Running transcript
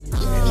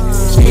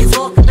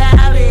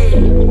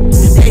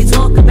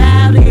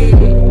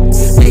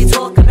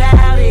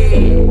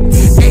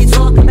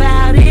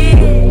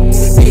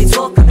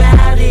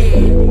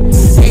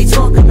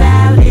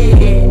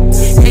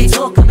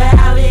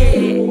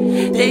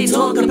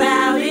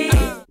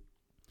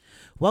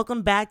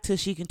Welcome back to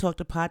She Can Talk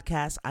to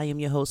Podcast. I am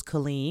your host,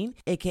 Colleen,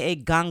 aka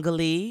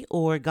Gangali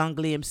or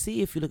Gangali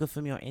MC if you're looking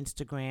for me on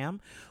Instagram.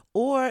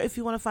 Or if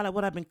you want to find out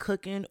what I've been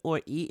cooking or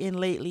eating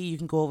lately, you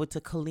can go over to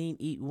Colleen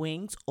Eat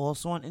Wings,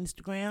 also on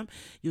Instagram.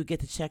 You'll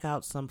get to check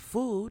out some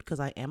food because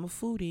I am a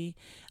foodie.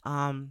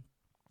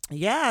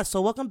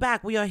 So welcome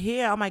back. We are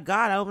here. Oh my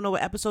God, I don't know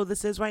what episode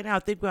this is right now. I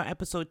think we're on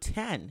episode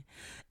 10.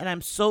 And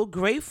I'm so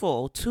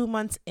grateful. 2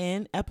 months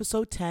in,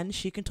 episode 10,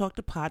 She Can Talk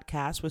to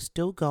Podcast. We're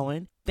still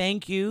going.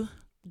 Thank you,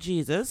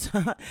 Jesus.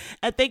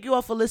 And thank you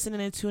all for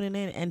listening and tuning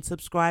in and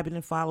subscribing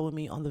and following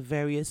me on the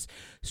various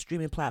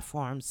streaming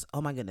platforms.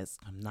 Oh my goodness.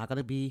 I'm not going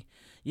to be,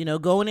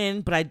 going in,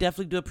 but I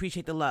definitely do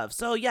appreciate the love.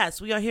 So yes,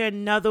 we are here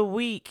another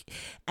week.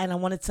 And I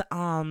wanted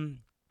to,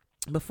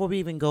 before we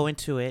even go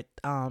into it,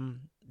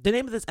 the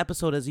name of this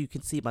episode, as you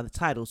can see by the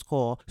title, is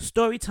called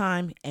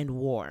Storytime and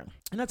War.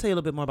 And I'll tell you a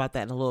little bit more about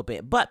that in a little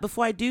bit. But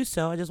before I do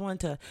so, I just wanted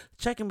to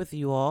check in with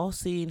you all,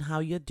 seeing how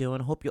you're doing.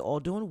 Hope you're all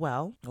doing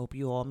well. Hope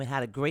you all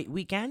had a great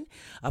weekend,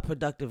 a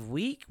productive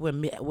week.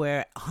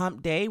 We're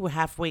hump day. We're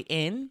halfway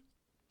in.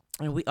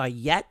 And we are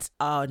yet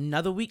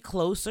another week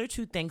closer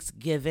to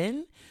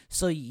Thanksgiving.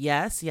 So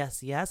yes,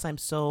 I'm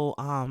so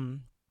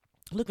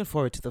looking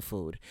forward to the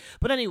food.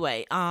 But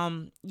anyway,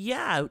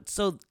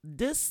 so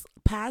this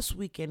past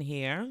weekend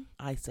here,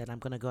 I said I'm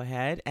going to go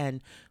ahead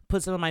and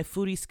put some of my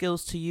foodie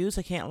skills to use.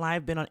 I can't lie,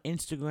 I've been on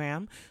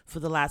Instagram for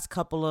the last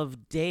couple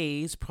of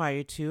days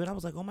prior to, and I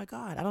was like, oh my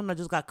God, I don't know, I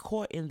just got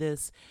caught in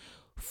this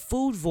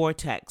food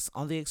vortex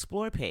on the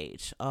explore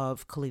page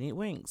of Colleen Eat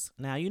Wings.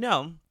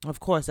 Now, of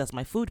course, that's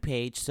my food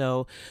page.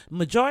 So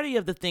majority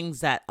of the things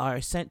that are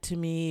sent to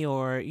me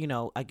or,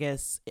 I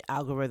guess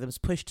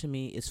algorithms push to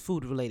me is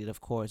food related, of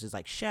course. It's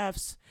like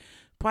chefs,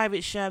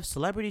 private chefs,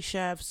 celebrity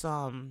chefs,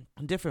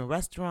 different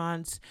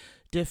restaurants,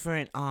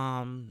 different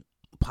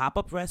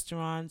pop-up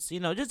restaurants,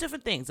 just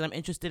different things that I'm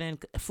interested in,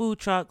 food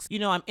trucks,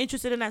 I'm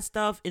interested in that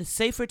stuff. In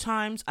safer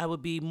times, I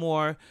would be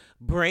more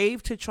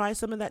brave to try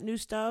some of that new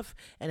stuff.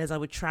 And as I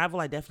would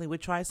travel, I definitely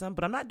would try some,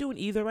 but I'm not doing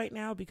either right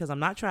now because I'm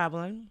not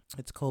traveling.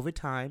 It's COVID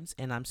times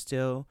and I'm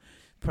still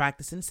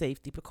practicing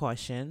safety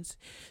precautions.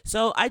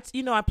 So I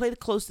play it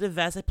close to the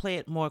vest. I play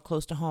it more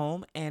close to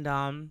home.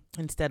 And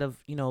instead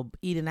of,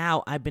 eating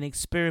out, I've been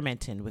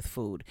experimenting with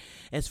food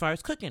as far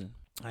as cooking.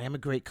 I am a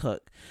great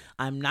cook.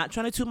 I'm not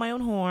trying to toot my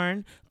own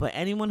horn, but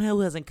anyone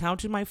who has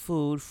encountered my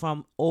food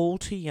from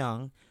old to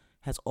young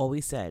has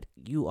always said,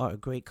 you are a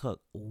great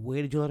cook.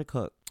 Where did you learn to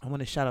cook? I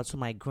want to shout out to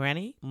my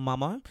granny,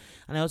 Mama,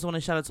 and I also want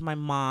to shout out to my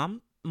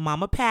mom,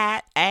 Mama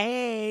Pat,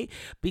 hey,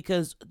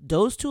 because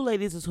those two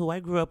ladies is who I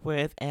grew up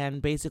with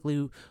and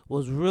basically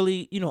was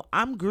really,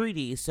 I'm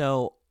greedy.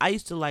 So I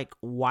used to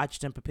watch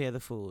them prepare the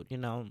food,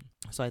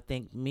 So I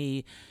think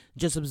me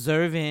just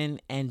observing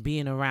and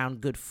being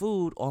around good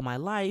food all my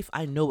life,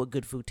 I know what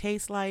good food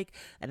tastes like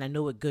and I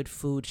know what good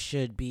food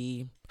should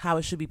be, how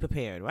it should be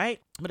prepared,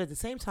 right? But at the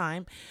same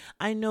time,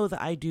 I know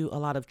that I do a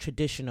lot of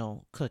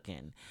traditional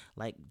cooking,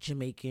 like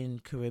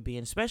Jamaican,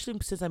 Caribbean, especially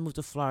since I moved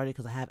to Florida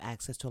because I have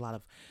access to a lot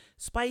of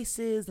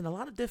spices and a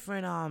lot of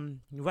different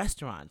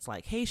restaurants,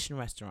 like Haitian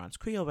restaurants,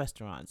 Creole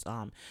restaurants,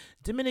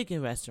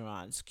 Dominican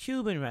restaurants,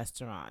 Cuban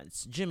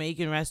restaurants,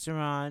 Jamaican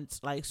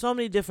restaurants, like so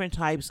many different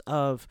types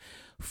of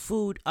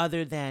food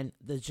other than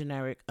the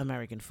generic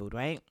American food,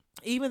 right?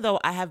 Even though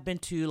I have been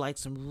to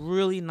some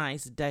really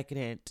nice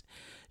decadent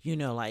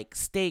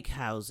steak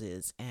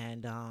houses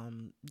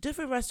and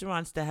different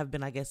restaurants that have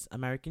been, I guess,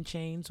 American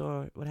chains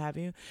or what have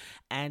you.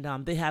 And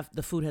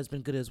the food has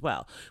been good as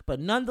well. But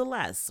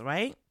nonetheless,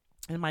 right,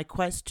 in my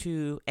quest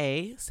to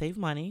A, save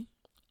money,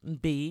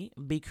 B,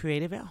 be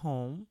creative at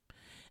home,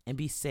 and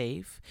be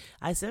safe,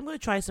 I said I'm going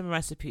to try some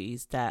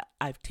recipes that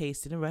I've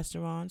tasted in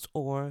restaurants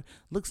or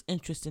looks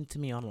interesting to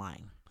me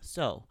online.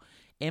 So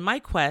in my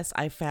quest,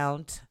 I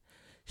found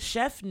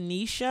Chef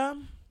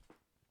Nisha,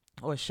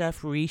 or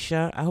Chef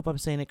Risha. I hope I'm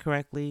saying it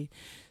correctly.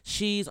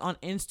 She's on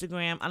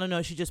Instagram. I don't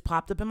know. She just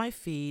popped up in my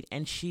feed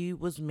and she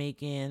was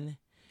making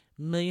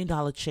 $1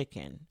 Million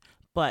Chicken.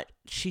 But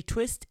she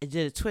did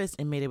a twist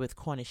and made it with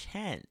Cornish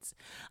hens.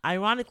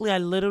 Ironically, I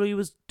literally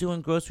was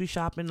doing grocery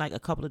shopping a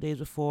couple of days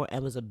before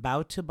and was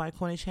about to buy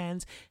Cornish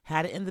hens,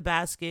 had it in the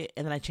basket,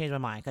 and then I changed my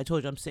mind. I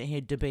told you I'm sitting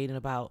here debating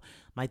about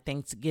my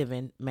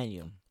Thanksgiving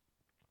menu.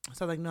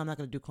 So I was like, no, I'm not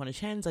going to do Cornish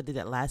hens. I did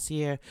that last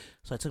year,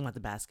 so I took them out the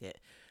basket.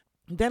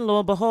 Then lo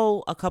and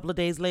behold, a couple of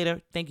days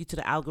later, thank you to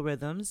the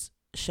algorithms,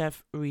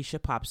 Chef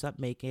Risha pops up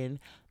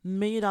making $1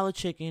 Million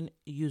Chicken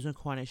using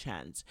Cornish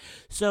hens.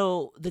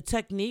 So the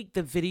technique,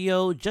 the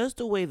video, just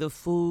the way the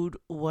food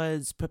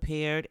was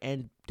prepared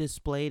and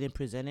displayed and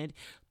presented,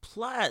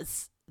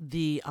 plus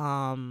the,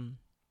 I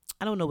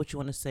don't know what you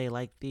want to say,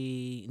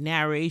 the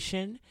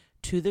narration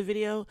to the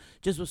video,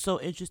 just was so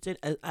interested.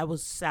 I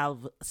was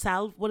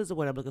what is the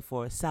word I'm looking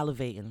for?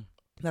 Salivating.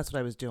 That's what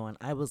I was doing.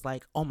 I was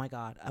like, oh my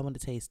God, I want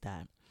to taste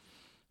that.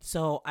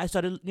 So I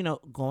started,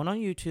 going on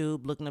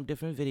YouTube, looking up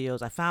different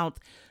videos. I found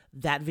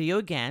that video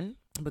again,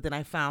 but then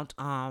I found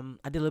I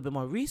did a little bit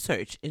more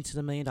research into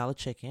the $1 Million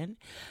Chicken,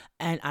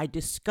 and I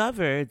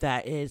discovered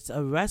that it's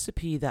a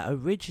recipe that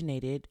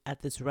originated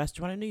at this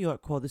restaurant in New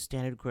York called the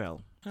Standard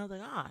Grill. And I was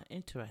like,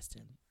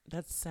 interesting.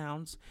 That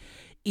sounds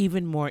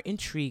even more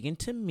intriguing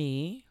to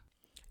me.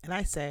 And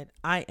I said,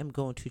 I am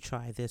going to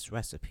try this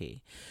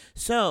recipe.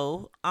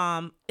 So,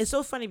 it's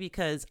so funny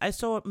because I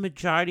saw a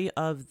majority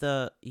of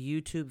the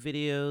YouTube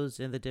videos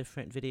and the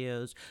different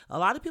videos. A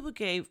lot of people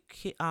gave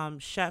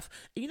chef,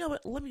 you know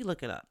what? Let me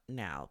look it up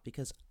now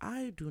because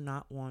I do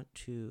not want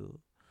to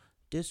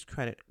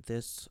discredit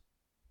this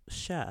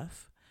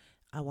chef.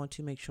 I want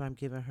to make sure I'm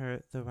giving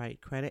her the right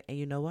credit. And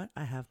you know what?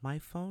 I have my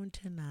phone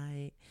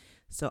tonight,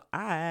 so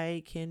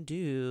I can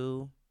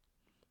do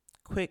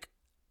quick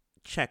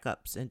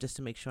checkups and just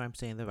to make sure I'm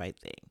saying the right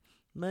thing.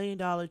 $1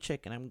 Million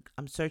Chicken.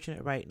 I'm searching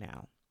it right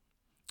now.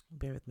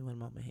 Bear with me one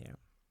moment here.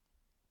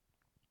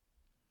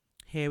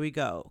 Here we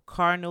go.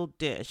 Cardinal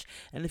Dish.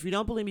 And if you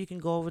don't believe me, you can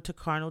go over to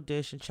Cardinal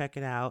Dish and check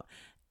it out.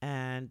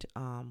 And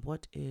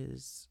what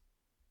is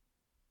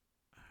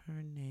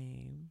her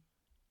name?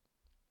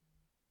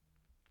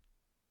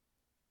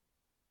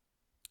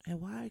 And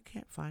why I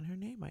can't find her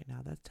name right now?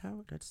 That's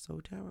terrible. That's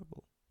so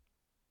terrible.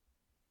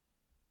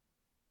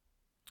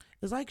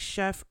 It's like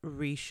Chef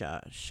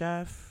Risha.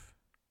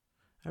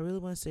 I really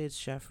want to say it's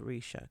Chef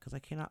Risha because I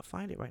cannot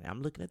find it right now.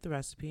 I'm looking at the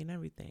recipe and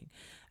everything,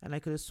 and I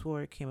could have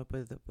swore it came up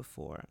with it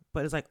before.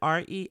 But it's like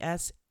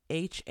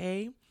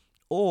Resha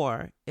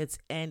or it's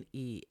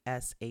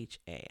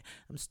Nesha.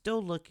 I'm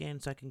still looking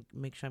so I can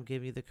make sure I'm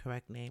giving you the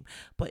correct name.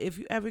 But if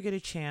you ever get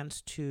a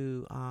chance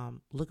to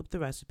look up the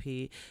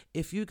recipe,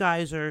 if you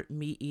guys are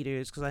meat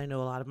eaters, because I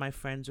know a lot of my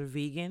friends are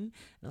vegan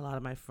and a lot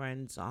of my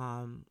friends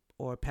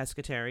or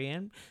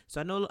pescatarian.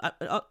 So I know,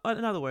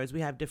 in other words,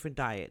 we have different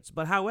diets.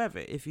 But however,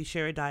 if you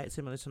share a diet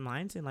similar to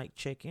mine and like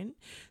chicken,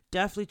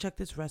 definitely check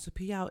this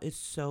recipe out. It's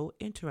so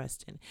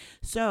interesting.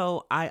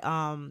 So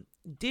I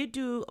did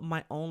do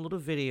my own little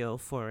video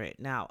for it.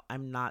 Now,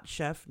 I'm not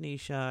Chef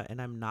Nisha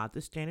and I'm not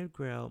the Standard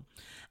Grill.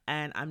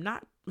 And I'm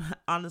not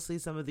honestly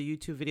some of the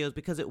YouTube videos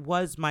because it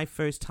was my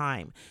first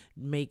time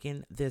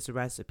making this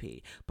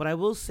recipe. But I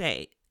will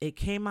say it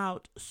came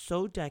out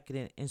so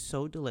decadent and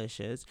so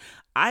delicious.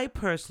 I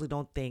personally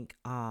don't think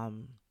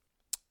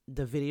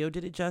the video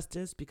did it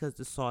justice because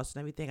the sauce and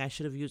everything. I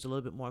should have used a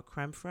little bit more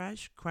creme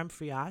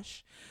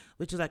fraiche,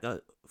 which is like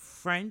a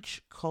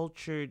French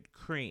cultured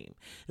cream.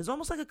 It's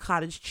almost like a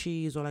cottage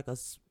cheese or like a,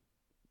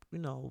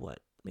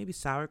 maybe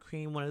sour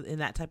cream, one in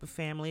that type of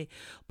family,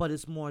 but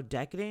it's more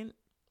decadent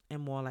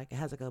and more like it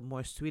has like a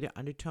more sweeter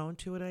undertone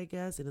to it, I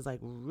guess. And it's like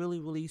really,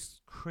 really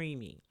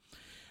creamy.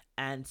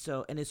 And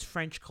it's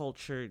French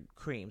cultured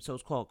cream. So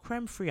it's called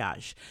creme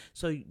fraiche.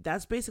 So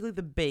that's basically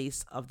the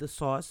base of the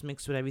sauce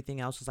mixed with everything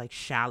else is like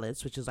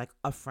shallots, which is like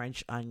a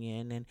French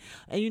onion. And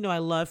I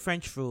love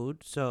French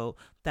food. So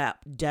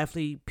that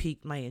definitely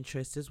piqued my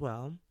interest as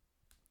well.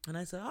 And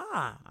I said,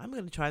 I'm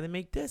going to try to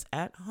make this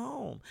at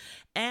home.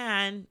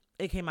 And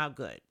it came out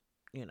good,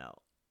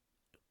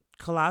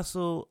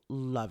 Colossal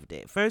loved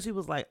it. First, he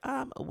was like,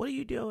 what are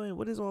you doing?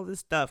 What is all this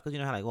stuff? Because,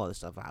 I had like all this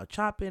stuff out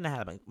chopping. I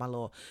had like my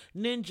little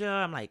ninja.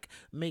 I'm like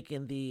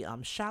making the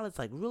shallots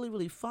like really,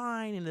 really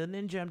fine. And the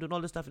ninja, I'm doing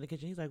all this stuff in the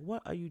kitchen. He's like,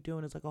 what are you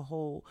doing? It's like a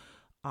whole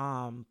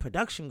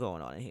production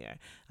going on in here.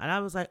 And I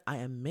was like, I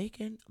am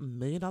making $1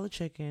 Million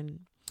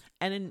Chicken.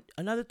 And then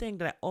another thing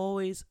that I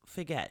always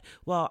forget,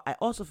 well, I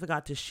also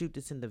forgot to shoot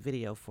this in the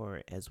video for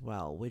it as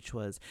well, which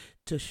was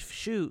to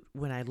shoot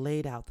when I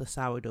laid out the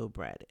sourdough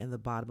bread in the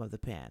bottom of the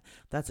pan.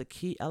 That's a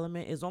key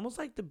element. It's almost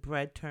like the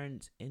bread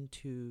turns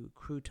into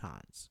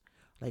croutons,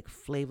 like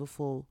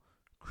flavorful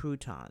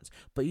croutons.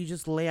 But you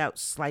just lay out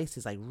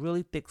slices, like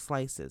really thick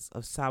slices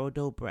of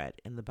sourdough bread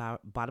in the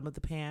bottom of the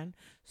pan.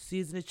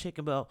 Season the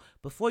chicken. But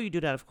before you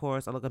do that, of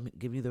course, I'll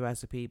give you the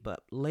recipe,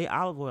 but lay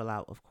olive oil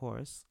out, of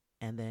course.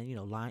 And then,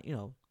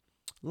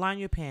 line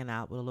your pan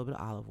out with a little bit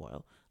of olive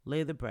oil.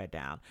 Lay the bread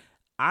down.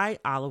 I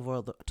olive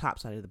oil the top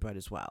side of the bread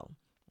as well.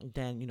 And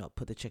then,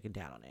 put the chicken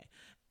down on it.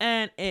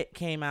 And it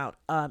came out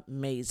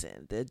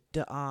amazing.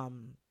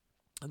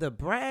 The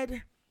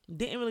bread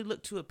didn't really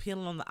look too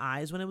appealing on the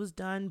eyes when it was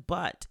done,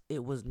 but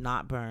it was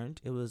not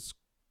burned. It was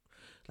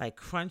like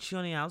crunchy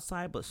on the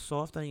outside, but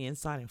soft on the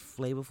inside and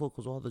flavorful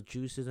because all the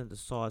juices and the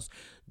sauce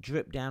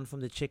dripped down from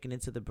the chicken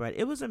into the bread.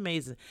 It was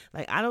amazing.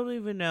 Like, I don't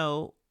even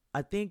know.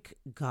 I think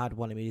God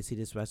wanted me to see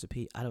this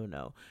recipe. I don't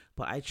know.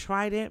 But I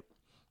tried it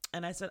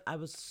and I said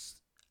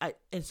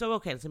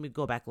okay, let me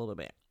go back a little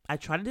bit. I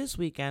tried it this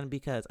weekend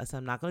because I said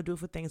I'm not going to do it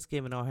for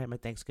Thanksgiving or have my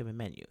Thanksgiving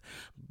menu.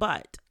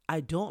 But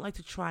I don't like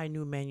to try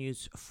new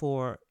menus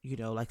for,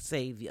 like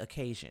say the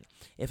occasion.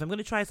 If I'm going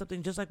to try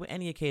something just like with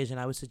any occasion,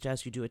 I would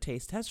suggest you do a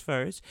taste test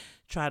first.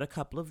 Try out a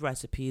couple of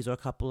recipes or a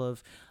couple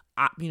of,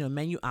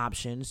 menu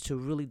options to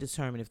really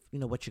determine if,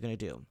 what you're going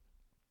to do.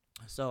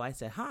 So I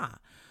said,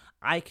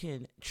 I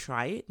can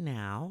try it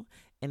now,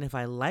 and if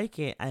I like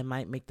it, I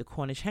might make the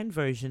Cornish hen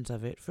versions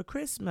of it for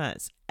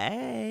Christmas.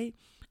 Hey,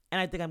 And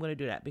I think I'm going to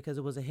do that because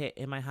it was a hit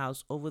in my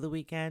house over the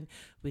weekend.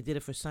 We did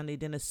it for Sunday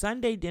dinner.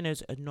 Sunday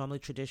dinners are normally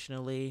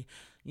traditionally,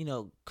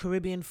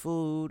 Caribbean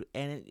food.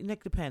 And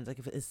it depends. Like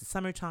if it's the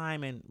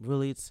summertime and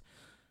really it's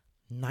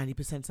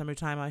 90%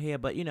 summertime out here.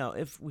 But,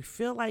 if we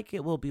feel like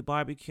it will be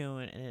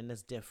barbecuing and then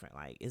it's different.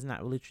 Like it's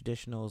not really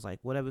traditional. It's like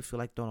whatever we feel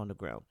like throwing on the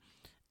grill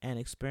and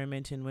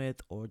experimenting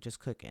with or just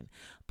cooking.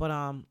 But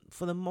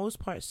for the most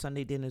part,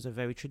 Sunday dinners are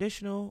very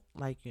traditional.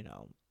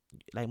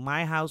 Like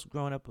my house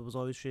growing up, it was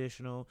always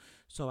traditional.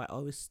 So I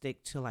always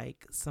stick to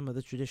like some of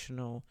the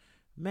traditional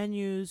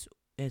menus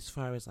as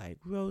far as like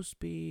roast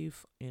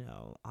beef,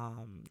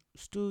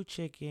 stewed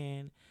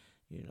chicken,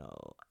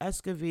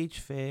 escovitch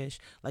fish,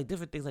 like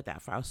different things like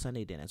that for our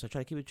Sunday dinner. So I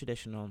try to keep it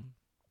traditional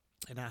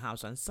in our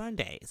house on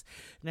Sundays.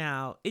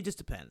 Now, it just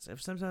depends.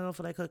 If sometimes I don't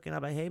feel like cooking,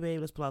 I'm like, hey, babe,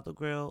 let's pull out the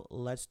grill.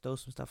 Let's throw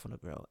some stuff on the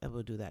grill. And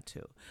we'll do that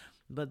too.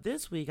 But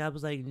this week, I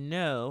was like,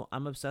 no,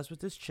 I'm obsessed with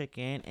this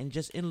chicken. And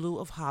just in lieu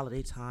of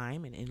holiday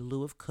time and in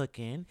lieu of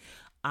cooking,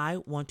 I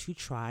want to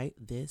try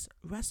this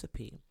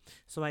recipe.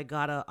 So I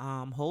got a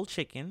whole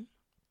chicken.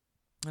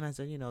 And I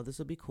said, this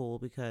will be cool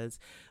because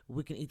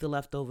we can eat the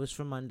leftovers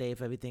from Monday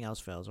if everything else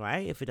fails,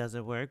 right? If it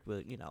doesn't work,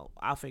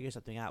 I'll figure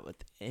something out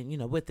with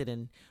it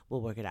and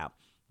we'll work it out.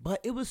 But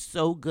it was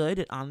so good.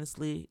 And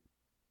honestly,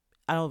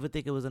 I don't even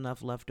think it was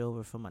enough left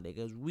over for Monday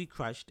because we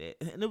crushed it.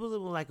 And it was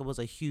like it was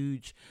a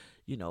huge,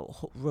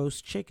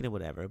 roast chicken or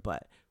whatever.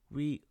 But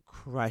we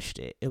crushed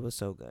it. It was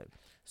so good.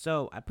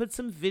 So I put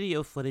some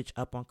video footage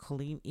up on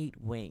Clean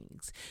Eat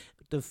Wings.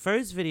 The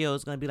first video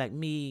is going to be like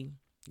me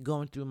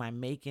going through my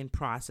making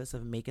process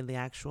of making the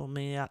actual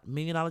 $1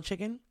 million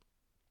chicken.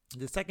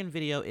 The second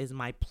video is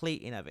my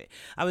plating of it.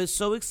 I was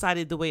so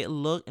excited the way it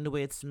looked and the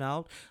way it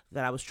smelled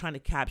that I was trying to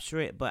capture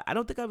it, but I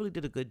don't think I really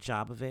did a good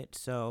job of it.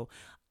 So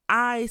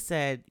I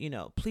said,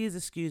 please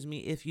excuse me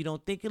if you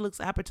don't think it looks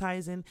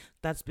appetizing.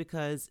 That's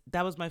because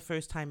that was my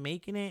first time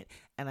making it,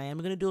 and I am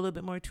going to do a little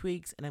bit more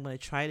tweaks, and I'm going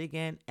to try it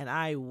again, and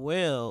I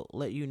will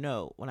let you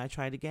know when I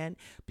try it again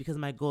because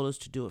my goal is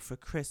to do it for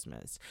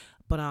Christmas.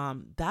 But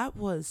that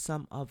was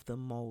some of the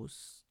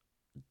most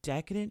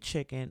decadent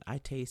chicken I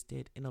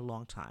tasted in a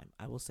long time.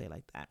 I will say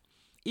like that.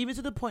 Even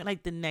to the point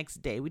like the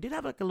next day, we did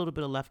have like a little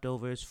bit of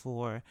leftovers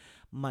for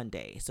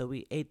Monday. So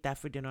we ate that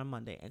for dinner on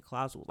Monday. And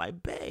Klaus was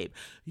like, babe,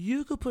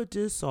 you could put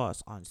this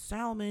sauce on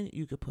salmon.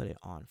 You could put it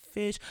on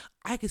fish.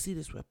 I could see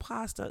this with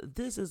pasta.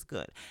 This is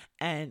good.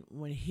 And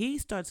when he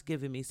starts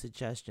giving me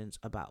suggestions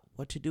about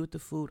what to do with the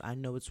food, I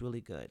know it's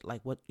really good.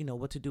 Like what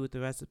to do with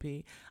the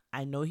recipe.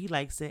 I know he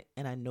likes it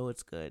and I know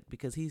it's good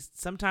because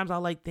sometimes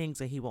I'll like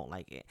things and he won't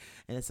like it.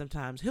 And then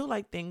sometimes he'll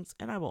like things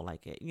and I won't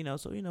like it.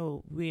 So,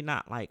 we're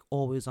not like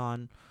always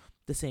on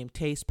the same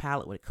taste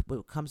palette when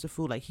it comes to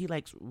food. Like he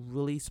likes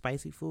really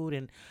spicy food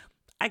and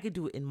I could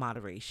do it in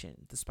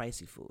moderation, the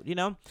spicy food,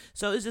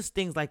 So it's just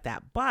things like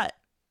that. But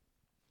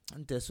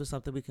this was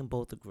something we can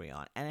both agree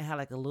on. And it had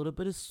like a little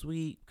bit of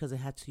sweet because it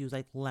had to use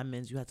like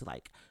lemons. You had to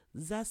like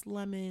zest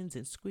lemons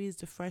and squeeze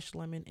the fresh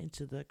lemon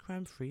into the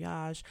creme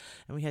fraiche.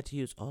 And we had to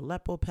use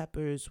Aleppo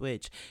peppers,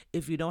 which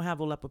if you don't have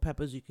Aleppo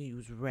peppers, you can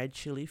use red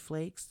chili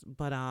flakes.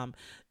 But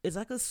it's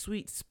like a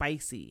sweet,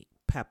 spicy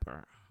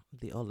pepper,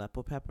 the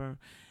Aleppo pepper.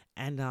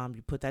 And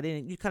you put that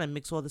in. You kind of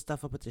mix all the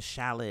stuff up with the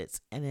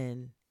shallots. And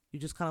then you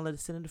just kind of let it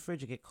sit in the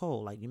fridge and get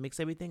cold. Like you mix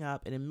everything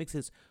up and it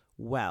mixes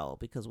well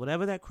because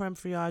whatever that creme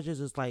fraiche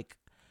is like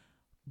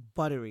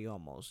buttery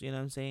almost, you know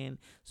what I'm saying?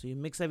 So you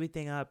mix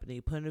everything up and then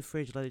you put it in the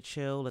fridge, let it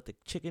chill, let the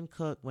chicken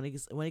cook. When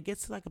it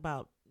gets to like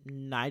about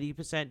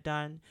 90%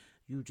 done,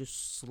 you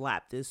just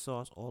slap this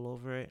sauce all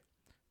over it,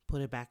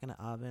 put it back in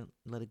the oven,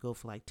 let it go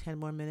for like 10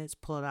 more minutes,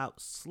 pull it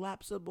out,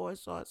 slap some more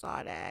sauce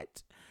on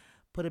it,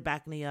 put it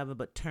back in the oven,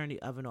 but turn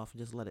the oven off and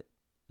just let it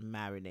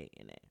marinate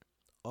in it.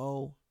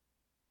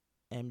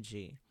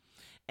 OMG.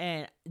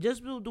 And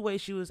just the way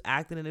she was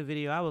acting in the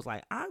video, I was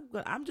like,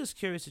 I'm just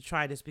curious to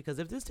try this because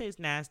if this tastes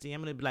nasty,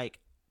 I'm going to be like,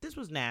 this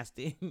was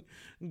nasty.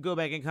 Go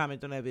back and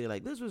comment on that video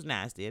like, this was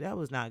nasty. That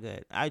was not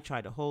good. I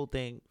tried the whole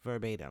thing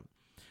verbatim.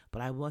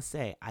 But I must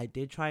say, I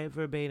did try it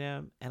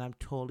verbatim and I'm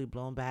totally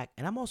blown back.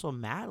 And I'm also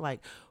mad, like,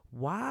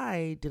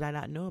 why did I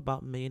not know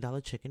about $1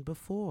 Million Chicken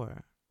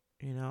before?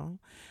 And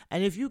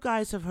if you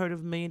guys have heard of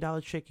 $1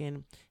 Million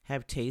Chicken,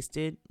 have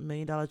tasted $1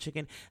 Million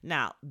Chicken,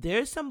 now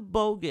there's some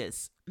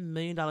bogus $1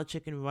 Million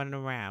Chicken running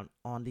around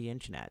on the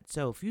internet.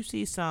 So if you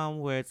see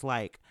some where it's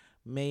like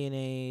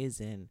mayonnaise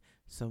and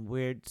some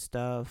weird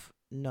stuff,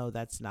 no,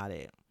 that's not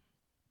it.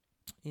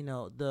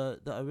 The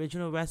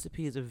original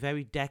recipe is a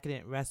very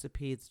decadent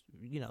recipe. It's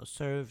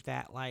served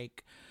at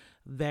like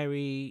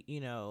very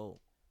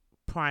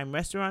prime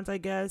restaurants, I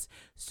guess.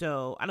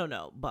 So I don't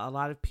know, but a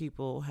lot of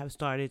people have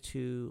started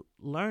to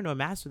learn or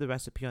master the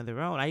recipe on their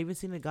own. I even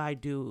seen a guy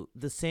do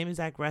the same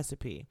exact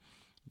recipe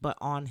but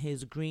on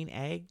his green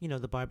egg,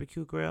 the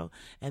barbecue grill.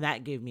 And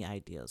that gave me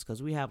ideas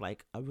because we have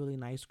like a really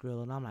nice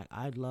grill. And I'm like,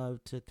 I'd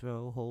love to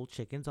throw whole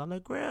chickens on the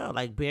grill,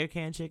 like bear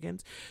can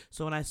chickens.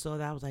 So when I saw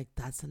that, I was like,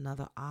 that's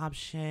another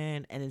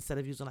option. And instead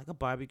of using like a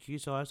barbecue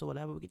sauce or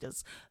whatever, we could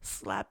just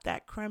slap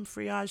that creme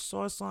fraiche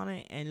sauce on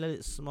it and let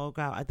it smoke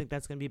out. I think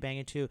that's going to be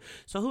banging too.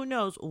 So who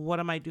knows what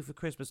I might do for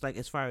Christmas, like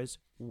as far as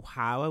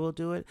how I will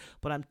do it.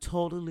 But I'm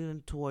totally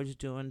leaning towards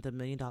doing the $1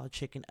 million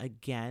chicken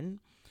again.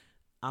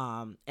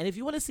 And if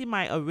you want to see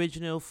my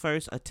original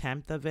first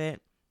attempt of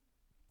it,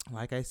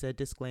 like I said,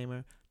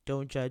 disclaimer,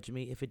 don't judge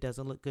me if it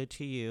doesn't look good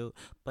to you,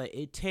 but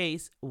it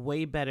tastes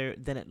way better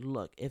than it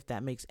looked, if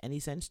that makes any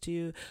sense to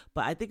you.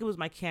 But I think it was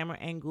my camera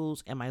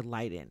angles and my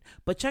lighting.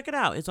 But check it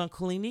out. It's on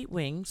Clean Eat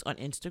Wings on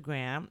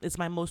Instagram. It's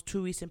my most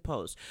two recent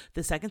post.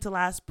 The second to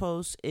last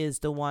post is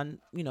the one,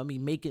 me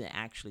making it,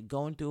 actually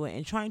going through it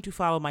and trying to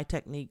follow my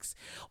techniques,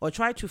 or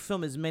try to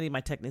film as many of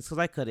my techniques, because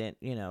I couldn't,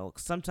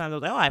 sometimes I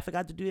was like, oh, I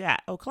forgot to do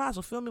that. Oh, class,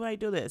 well, film me while I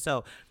do this.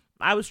 So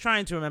I was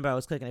trying to remember I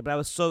was cooking it, but I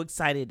was so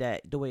excited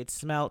that the way it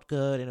smelled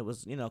good and it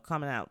was,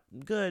 coming out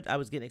good, I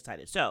was getting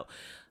excited. So,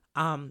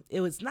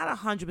 it was not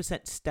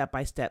 100%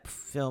 step-by-step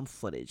film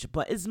footage,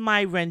 but it's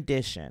my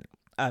rendition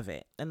of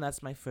it, and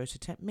that's my first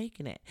attempt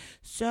making it.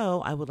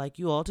 So I would like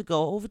you all to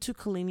go over to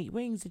Clean Eat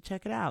Wings and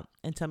check it out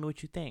and tell me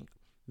what you think.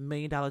 $1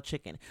 million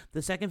chicken.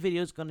 The second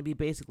video is going to be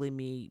basically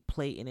me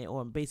plating it,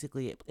 or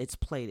basically it's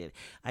plated.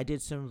 I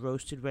did some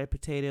roasted red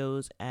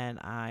potatoes, and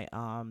I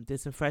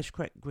did some fresh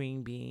cut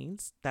green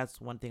beans.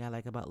 That's one thing I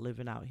like about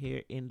living out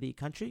here in the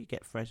country. You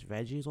get fresh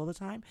veggies all the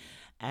time,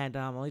 and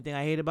only thing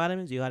I hate about them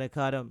is you gotta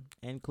cut them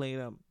and clean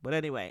them. But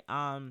anyway,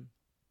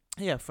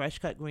 yeah, fresh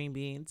cut green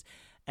beans,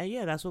 and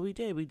yeah, that's what we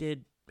did. We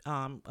did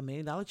 $1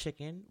 million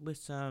chicken with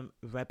some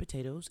red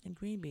potatoes and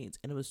green beans,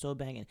 and it was so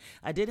banging.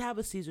 I did have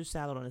a Caesar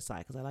salad on the side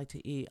because I like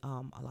to eat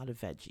a lot of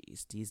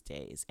veggies these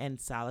days,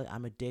 and salad.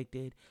 I'm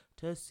addicted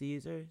to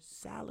Caesar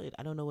salad.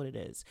 I don't know what it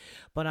is,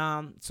 but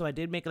so I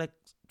did make like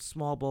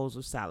small bowls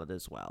of salad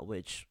as well,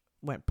 which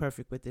went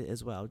perfect with it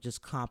as well.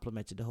 Just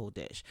complemented the whole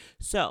dish.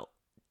 So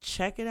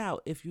check it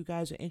out if you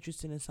guys are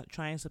interested in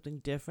trying something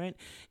different.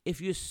 If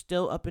you're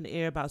still up in the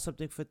air about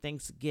something for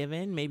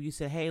Thanksgiving, maybe you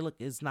said, hey, look,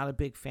 it's not a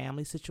big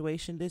family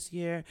situation this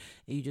year,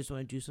 and you just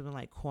want to do something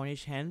like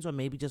Cornish hens, or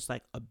maybe just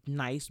like a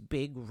nice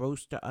big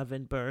roaster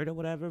oven bird or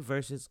whatever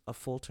versus a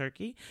full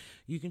turkey,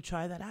 you can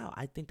try that out.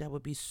 I think that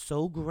would be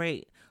so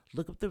great.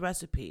 Look up the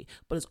recipe,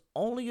 but it's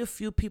only a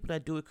few people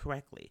that do it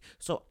correctly.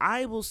 So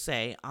I will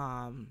say,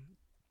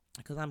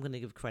 because I'm going to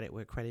give credit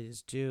where credit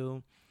is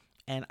due,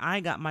 and I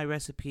got my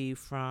recipe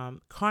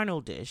from Carnal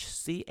Dish,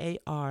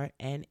 Carnal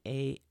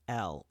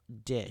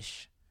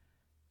Dish.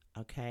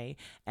 Okay.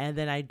 And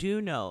then I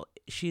do know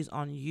she's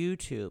on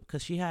YouTube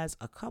because she has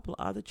a couple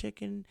other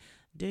chicken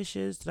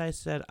dishes that I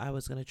said I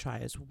was going to try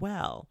as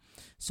well.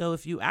 So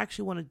if you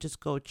actually want to just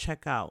go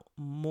check out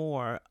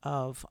more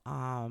of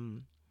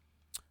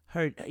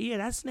her, yeah,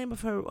 that's the name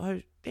of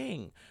her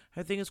thing.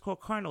 Her thing is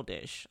called Carnal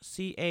Dish,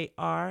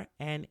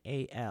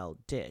 Carnal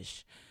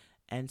Dish.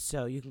 And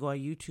so you can go on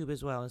YouTube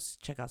as well and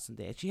check out some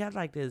things. She had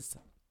like this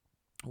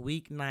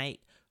weeknight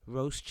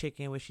roast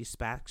chicken where she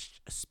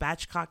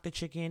spatchcocked the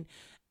chicken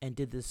and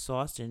did this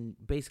sauce and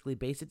basically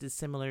based it this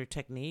similar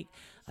technique.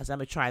 As I'm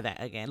going to try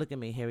that again. Look at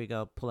me. Here we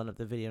go. Pulling up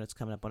the video and it's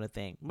coming up on the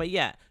thing. But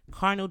yeah,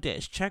 Carnal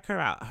Dish. Check her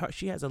out.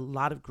 She has a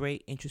lot of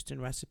great, interesting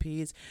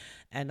recipes.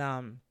 And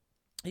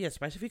yeah,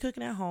 especially if you're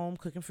cooking at home,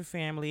 cooking for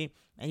family,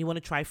 and you want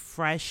to try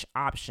fresh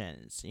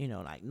options,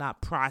 like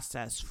not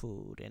processed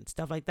food and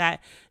stuff like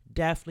that,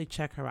 definitely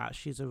check her out.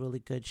 She's a really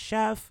good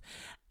chef,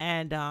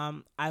 and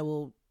I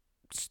will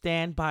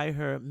stand by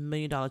her $1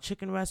 million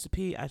chicken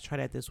recipe. I tried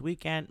that this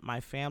weekend.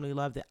 My family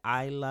loved it.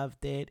 I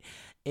loved it.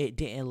 It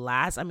didn't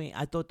last. I mean,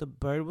 I thought the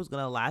bird was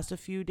going to last a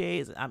few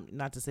days.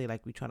 Not to say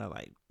like we trying to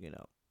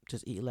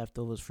just eat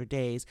leftovers for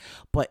days,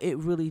 but it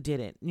really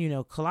didn't.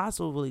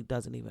 Colossal really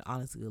doesn't even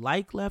honestly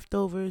like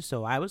leftovers,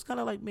 so I was kind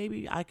of like,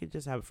 maybe I could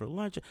just have it for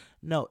lunch.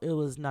 No, it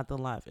was nothing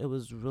left. It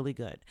was really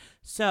good.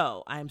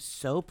 So I'm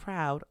so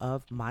proud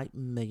of my $1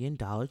 million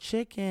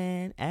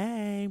chicken.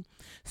 Hey,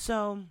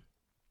 so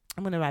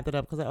I'm gonna wrap it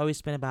up because I always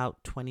spend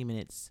about 20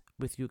 minutes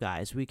with you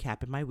guys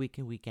recapping my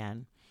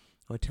weekend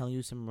or telling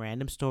you some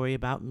random story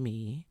about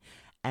me.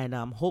 And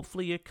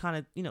hopefully you're kind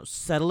of,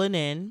 settling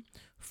in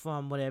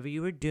from whatever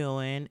you were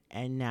doing.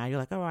 And now you're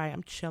like, all right,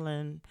 I'm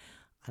chilling.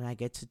 And I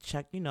get to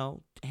check,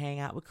 hang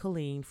out with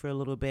Colleen for a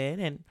little bit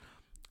and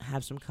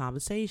have some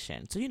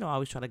conversation. So, I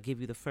always try to give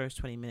you the first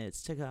 20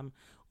 minutes to come,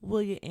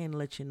 will you in,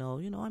 let you know,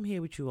 I'm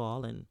here with you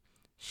all and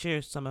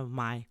share some of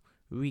my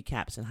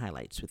recaps and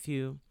highlights with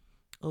you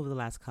over the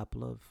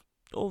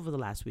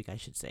last week, I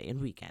should say,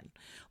 and weekend.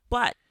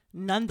 But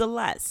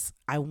nonetheless,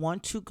 I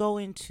want to go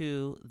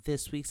into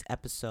this week's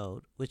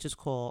episode, which is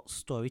called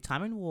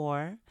Storytime in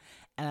War,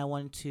 and I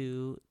want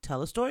to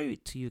tell a story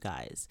to you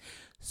guys.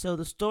 So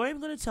the story I'm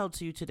going to tell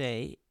to you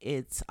today,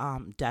 it's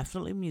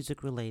definitely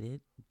music related,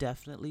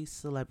 definitely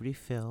celebrity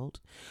filled,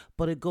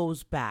 but it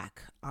goes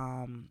back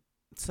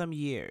some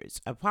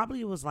years. I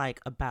probably was like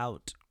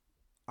about,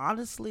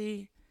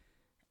 honestly,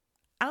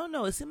 I don't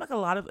know. It seemed like a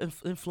lot of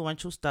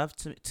influential stuff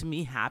to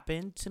me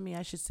happened to me,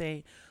 I should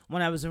say,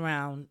 when I was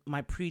around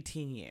my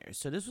preteen years.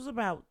 So this was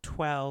about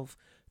 12,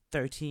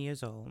 13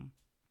 years old.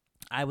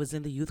 I was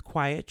in the youth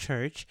choir at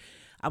church.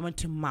 I went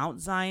to Mount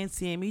Zion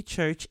CME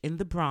Church in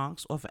the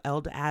Bronx off of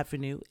Elder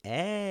Avenue.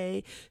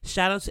 Hey,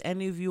 shout out to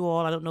any of you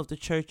all. I don't know if the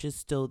church is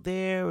still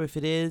there or if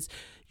it is,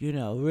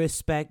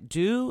 respect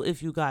due.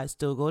 If you guys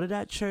still go to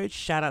that church,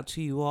 shout out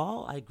to you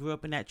all. I grew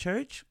up in that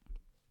church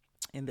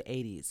in the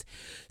 80s.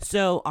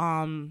 So,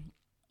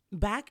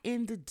 back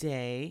in the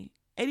day,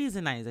 80s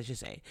and 90s, I should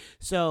say.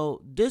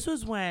 So this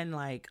was when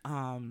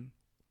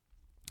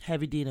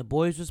Heavy D and the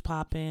Boys was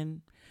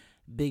popping,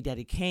 Big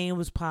Daddy Kane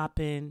was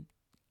popping,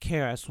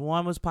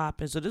 KRS-One was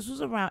popping. So this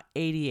was around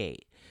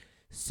 88.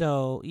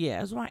 So yeah,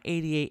 it was around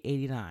 88,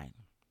 89.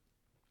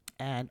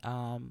 And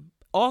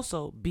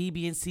also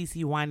BB and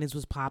CC Winans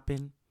was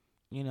popping,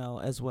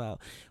 as well,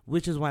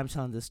 which is why I'm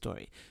telling this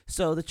story.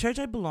 So the church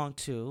I belonged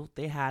to,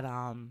 they had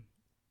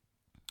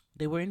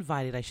they were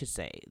invited, I should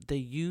say. The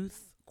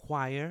youth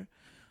choir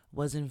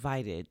was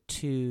invited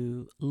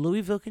to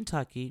Louisville,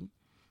 Kentucky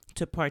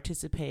to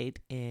participate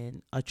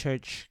in a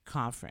church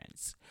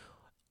conference.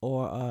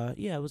 Or,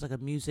 it was like a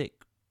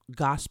music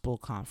gospel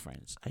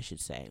conference, I should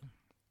say.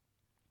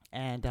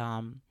 And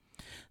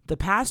the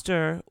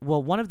pastor,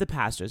 one of the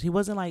pastors, he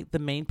wasn't like the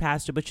main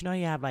pastor, but you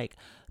have like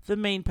the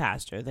main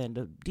pastor, then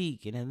the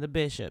deacon and the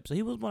bishop. So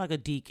he was more like a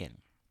deacon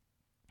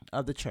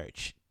of the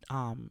church.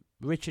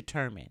 Richard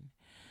Turman.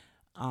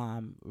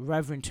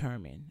 Reverend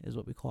Turman is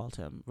what we called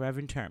him,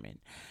 Reverend Turman.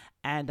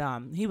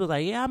 And he was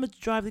like, yeah, I'm going to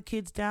drive the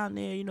kids down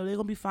there. They're going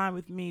to be fine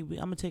with me. I'm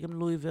going to take them to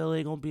Louisville.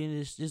 They're going to be in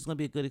this is going to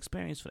be a good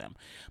experience for them.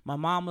 My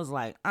mom was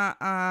like,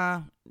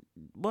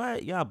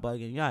 what? Y'all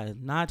bugging. Y'all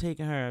not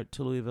taking her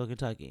to Louisville,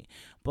 Kentucky.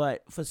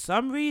 But for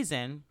some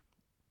reason,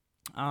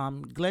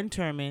 Glenn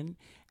Turman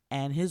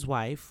and his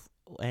wife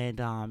and,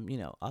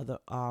 other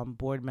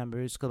board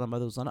members, because my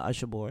mother was on the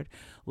usher board,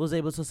 was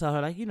able to tell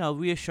her,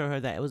 reassure her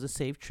that it was a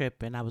safe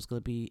trip and I was going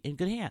to be in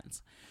good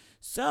hands.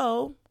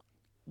 So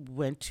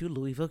went to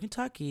Louisville,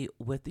 Kentucky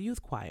with the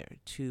youth choir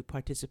to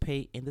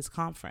participate in this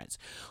conference,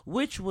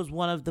 which was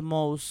one of the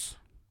most,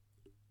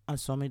 on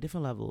so many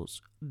different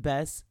levels,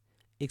 best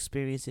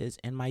experiences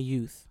in my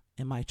youth,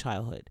 in my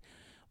childhood,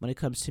 when it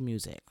comes to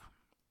music.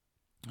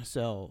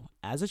 So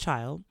as a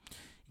child,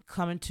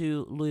 coming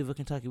to Louisville,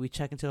 Kentucky, we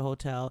check into the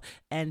hotel.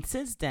 And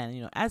since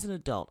then, as an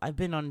adult, I've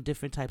been on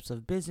different types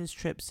of business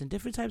trips and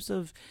different types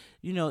of,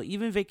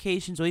 even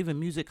vacations or even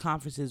music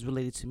conferences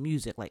related to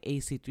music, like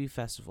AC3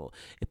 Festival.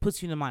 It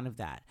puts you in the mind of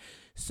that.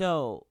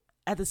 So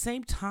at the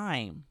same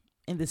time,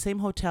 in the same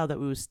hotel that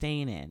we were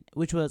staying in,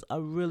 which was a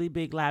really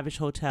big, lavish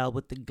hotel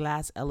with the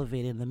glass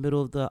elevator in the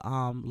middle of the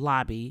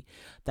lobby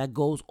that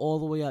goes all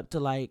the way up to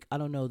the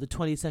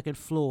 22nd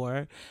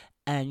floor.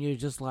 And you're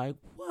just like,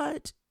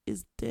 what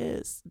is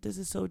this? This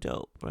is so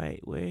dope, right?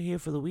 We're here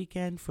for the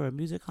weekend for a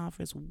music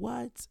conference.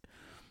 What?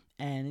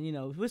 And,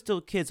 we're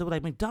still kids. So we're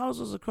like, McDonald's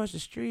was across the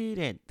street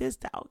and this,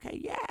 that. Okay,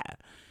 yeah.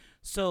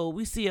 So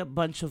we see a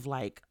bunch of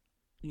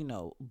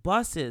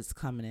buses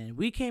coming in.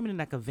 We came in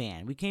like a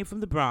van. We came from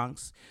the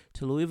Bronx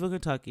to Louisville,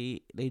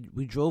 Kentucky.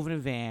 We drove in a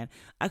van.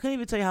 I couldn't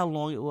even tell you how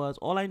long it was.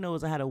 All I know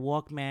is I had a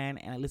Walkman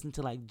and I listened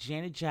to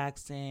Janet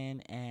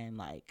Jackson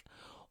and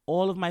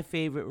all of my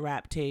favorite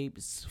rap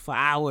tapes for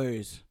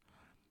hours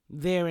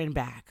there and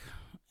back.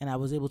 And I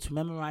was able to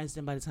memorize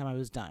them by the time I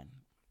was done.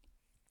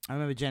 I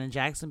remember Janet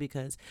Jackson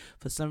because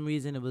for some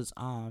reason it was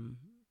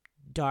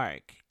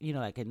dark.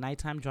 At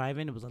nighttime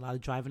driving. It was a lot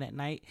of driving at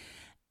night.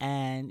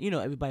 And,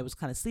 everybody was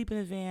kind of sleeping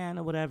in the van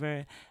or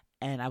whatever.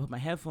 And I put my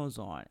headphones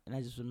on. And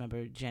I just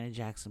remember Janet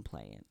Jackson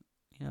playing.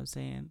 You know what I'm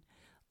saying?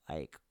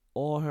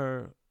 All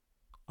her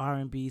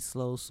R&B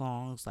slow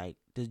songs,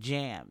 the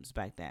jams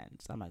back then.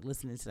 So I'm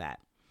listening to that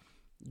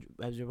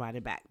as you're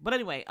riding back. But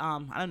anyway, I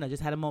don't know.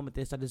 Just had a moment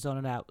there. Started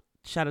zoning out.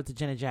 Shout out to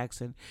Janet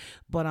Jackson.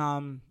 But,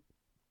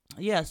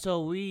 yeah,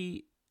 so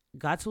we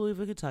got to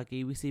Louisville,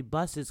 Kentucky. We see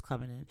buses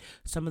coming in.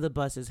 Some of the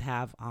buses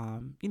have,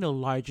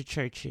 larger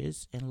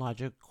churches and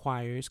larger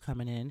choirs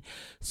coming in.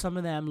 Some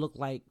of them look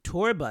like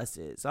tour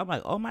buses. I'm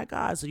like, oh my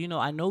God. So,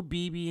 I know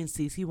BB and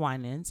CC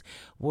Winans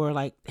were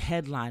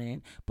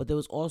headlining, but there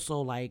was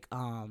also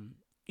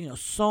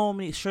so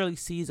many, Shirley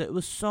Caesar. It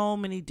was so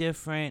many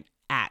different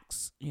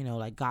acts,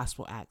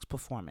 gospel acts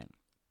performing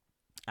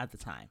at the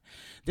time.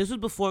 This was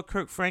before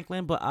Kirk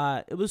Franklin,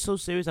 but it was so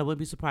serious I wouldn't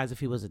be surprised if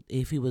he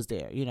was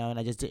there, and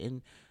I just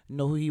didn't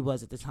know who he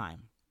was at the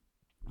time.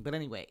 But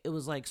anyway, it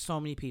was so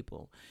many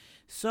people.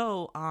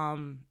 So I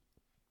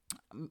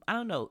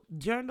don't know,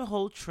 during the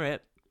whole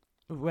trip,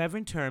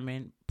 Reverend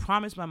Turman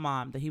promised my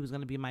mom that he was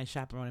going to be my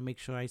chaperone and make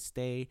sure I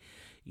stay,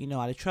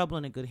 out of trouble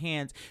and in good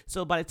hands.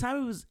 So by the time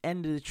it was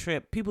end of the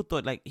trip, people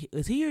thought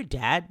is he your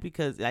dad?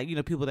 Because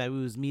people that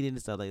we was meeting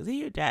and stuff, is he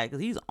your dad?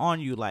 Because he's on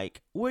you, where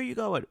are you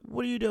going?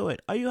 What are you doing?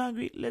 Are you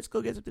hungry? Let's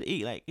go get something to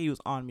eat. He was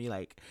on me,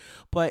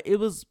 but it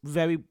was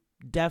very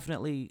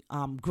definitely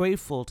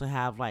grateful to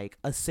have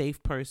a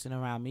safe person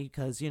around me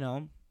because,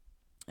 it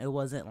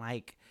wasn't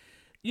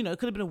it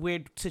could have been a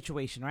weird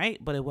situation, right?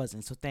 But it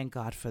wasn't. So thank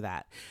God for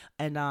that.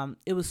 And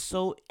it was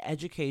so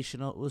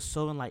educational. It was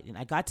so enlightening.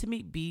 I got to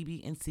meet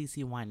BB and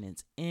CeCe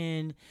Winans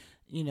in,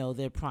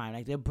 their prime,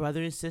 like their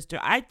brother and sister.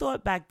 I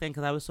thought back then,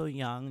 because I was so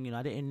young,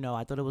 I didn't know.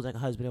 I thought it was like a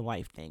husband and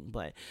wife thing,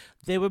 but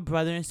they were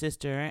brother and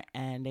sister,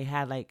 and they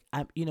had like,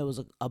 it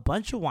was a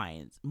bunch of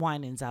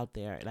Winans out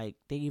there. Like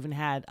they even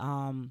had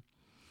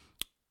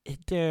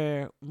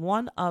they're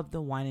one of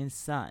the Winans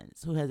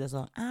sons who has that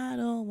song, I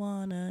don't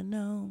wanna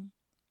know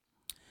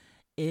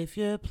if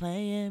you're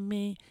playing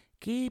me,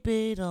 keep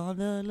it on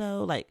the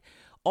low. Like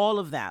all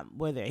of them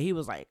were there. He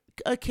was like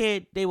a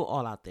kid. They were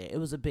all out there. It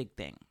was a big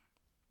thing.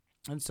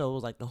 And so it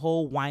was like the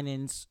whole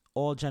Winans,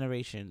 all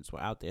generations were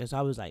out there. So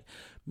I was like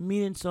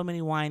meeting so many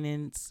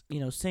Winans,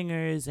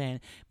 singers, and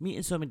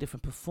meeting so many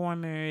different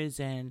performers,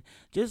 and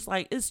just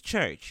like it's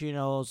church, it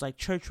was like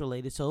church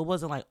related. So it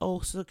wasn't like,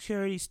 oh,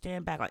 security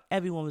stand back. Like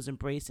everyone was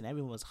embracing,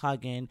 everyone was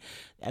hugging,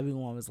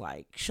 everyone was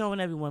like showing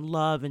everyone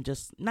love, and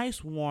just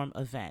nice warm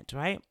event,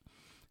 right?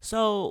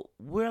 So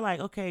we're like,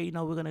 okay,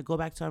 we're going to go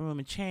back to our room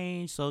and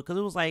change. So, cause it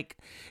was like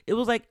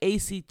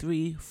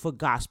AC3 for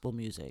gospel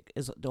music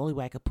is the only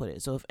way I could put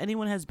it. So if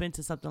anyone has been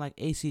to something like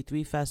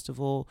AC3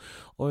 festival,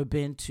 or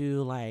been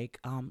to like,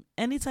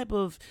 any type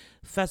of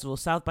festival,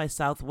 South by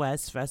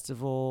Southwest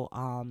festival,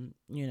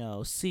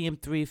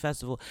 CM3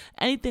 festival,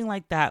 anything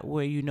like that,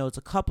 where, it's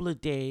a couple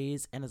of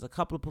days and there's a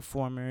couple of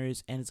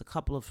performers and it's a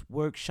couple of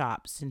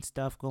workshops and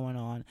stuff going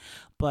on.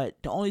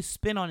 But the only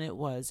spin on it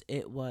was,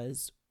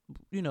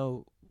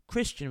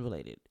 Christian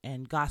related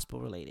and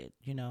gospel related,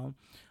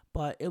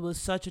 but it was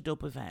such a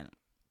dope event.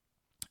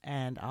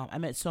 And I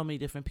met so many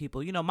different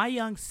people. My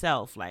young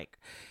self, like,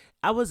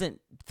 I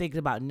wasn't thinking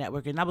about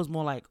networking. I was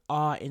more like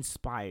awe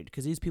inspired,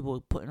 because these people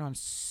were putting on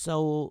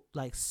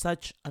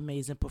such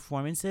amazing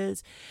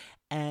performances.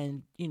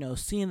 And,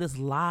 seeing this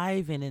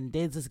live, and then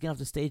they just get off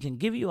the stage and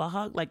give you a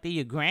hug like they're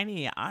your granny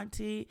and your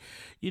auntie,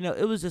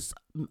 it was just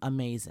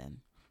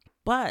amazing.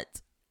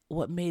 But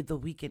what made the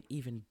weekend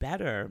even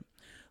better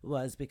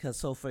was because,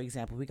 so for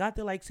example, we got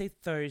there like say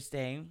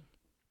Thursday,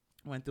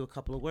 went through a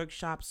couple of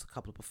workshops, a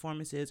couple of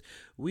performances.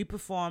 We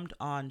performed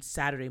on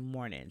Saturday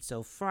morning.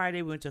 So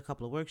Friday we went to a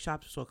couple of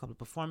workshops, saw a couple of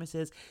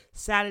performances.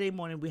 Saturday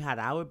morning we had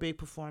our big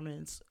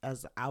performance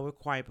as our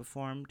choir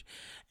performed,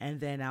 and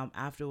then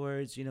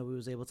afterwards, we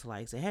was able to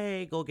like say,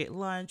 hey, go get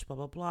lunch, blah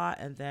blah blah,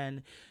 and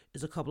then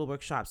there's a couple of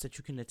workshops that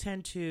you can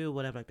attend to,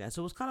 whatever like that.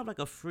 So it was kind of like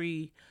a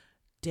free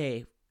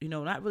day,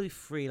 not really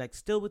free, like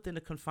still within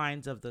the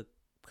confines of the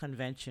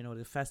convention or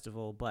the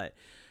festival, but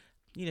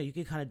you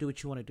could kind of do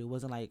what you want to do. It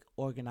wasn't like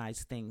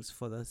organized things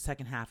for the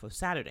second half of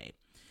Saturday.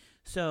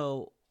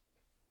 So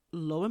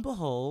lo and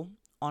behold,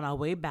 on our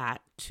way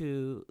back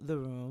to the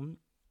room,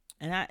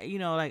 and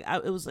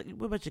it was like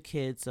we're a bunch of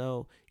kids,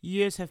 so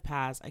years have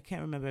passed. I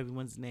can't remember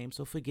everyone's name,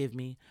 so forgive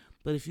me.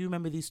 But if you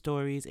remember these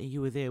stories and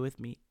you were there with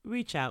me,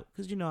 reach out,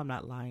 because I'm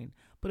not lying.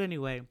 But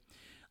anyway,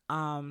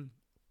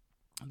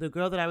 the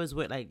girl that I was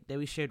with, like that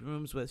we shared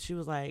rooms with, she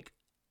was like,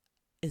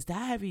 is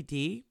that Heavy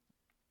D?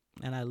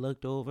 And I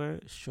looked over,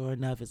 sure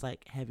enough, it's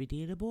like Heavy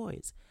D and the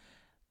Boys.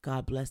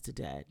 God bless the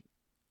dead,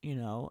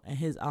 and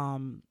his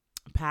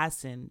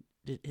passing,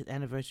 his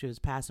anniversary of his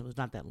passing was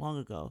not that long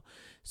ago.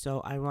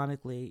 So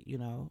ironically,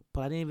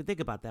 but I didn't even think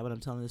about that when I'm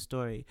telling the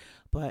story.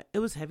 But it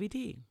was Heavy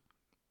D.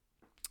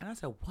 And I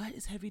said, what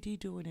is Heavy D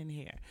doing in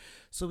here?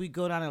 So we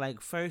go down and like,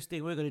 first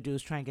thing we're going to do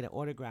is try and get an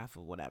autograph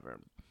or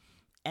whatever.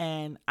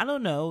 And I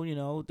don't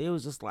know, they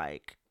was just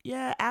like,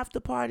 yeah,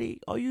 after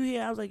party. Oh, you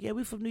here? I was like, yeah,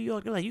 we from New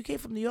York. They're like, you came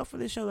from New York for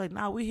this show? Like,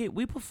 nah, we here.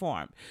 We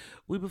performed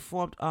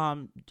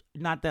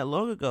not that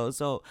long ago.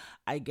 So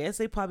I guess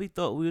they probably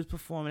thought we was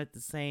performing at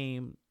the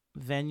same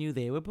venue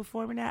they were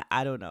performing at.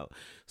 I don't know.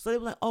 So they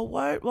were like, oh,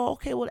 word? Well,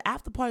 okay, well, the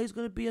after party is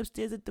going to be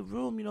upstairs at the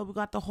room. We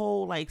got the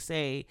whole, like,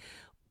 say,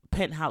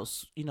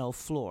 penthouse,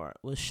 floor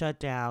was shut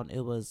down.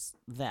 It was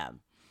them.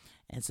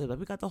 And so, like,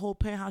 we got the whole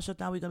penthouse shut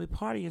down. We're going to be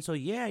partying. So,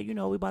 yeah,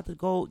 we about to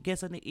go get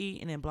something to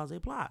eat and then blah, blah,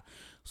 blah.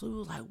 So we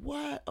was like,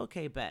 what?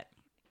 Okay, bet.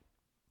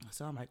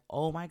 So I'm like,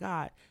 oh, my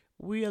God.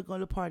 We are going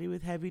to party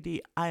with Heavy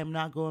D. I am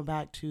not going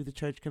back to the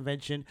church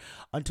convention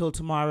until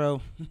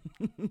tomorrow.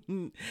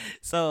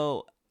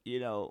 So,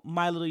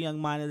 my little young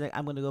mind is like,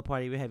 I'm going to go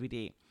party with Heavy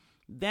D.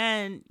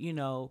 Then,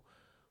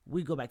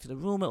 we go back to the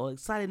room. We're all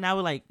excited. Now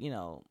we're like,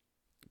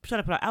 trying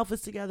to put our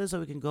outfits together so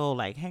we can go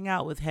like hang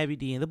out with Heavy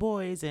D and the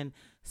boys and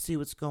see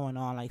what's going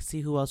on, like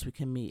see who else we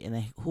can meet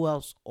and who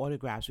else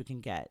autographs we can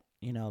get,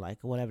 like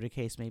whatever the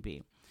case may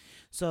be.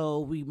 So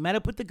we met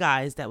up with the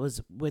guys that was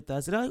with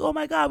us, and they're like, oh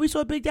my God, we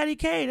saw Big Daddy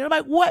Kane. And I'm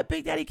like, what?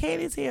 Big Daddy Kane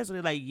is here? So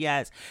they're like,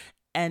 yes.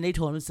 And they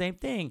told him the same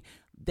thing.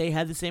 They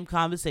had the same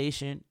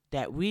conversation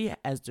that we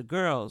as the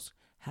girls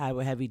had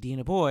with Heavy D and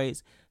the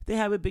boys. They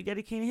had with Big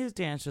Daddy Kane and his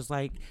dancers.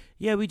 Like,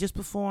 yeah, we just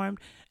performed.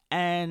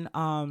 And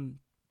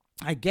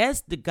I guess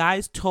the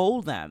guys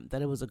told them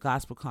that it was a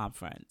gospel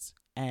conference,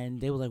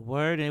 and they were like,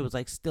 word, and it was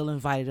like still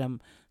invited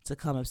them to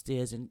come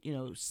upstairs and,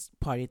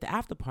 party at the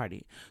after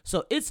party.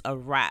 So it's a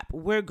wrap.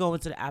 We're going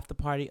to the after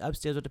party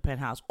upstairs at the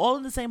penthouse, all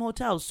in the same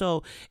hotel.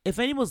 So if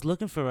anyone's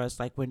looking for us,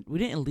 like, when we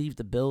didn't leave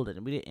the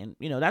building, we didn't,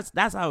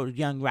 that's our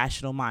young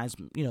rational minds,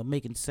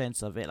 making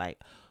sense of it. Like,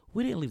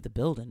 we didn't leave the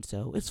building,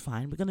 so it's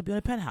fine. We're gonna be in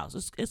a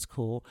penthouse. It's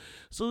cool.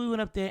 So we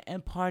went up there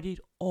and partied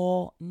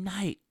all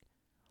night.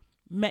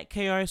 Met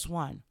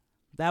KRS-One.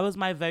 That was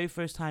my very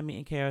first time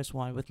meeting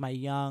KRS-One with my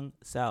young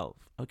self,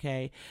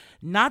 okay?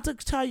 Not to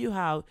tell you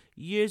how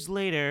years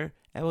later,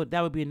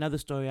 that would be another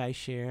story I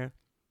share,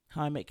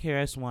 how I met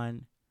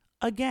KRS-One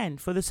again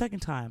for the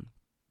second time,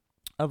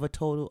 of a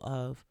total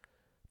of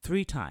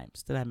 3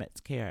 times that I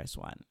met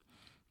KRS-One.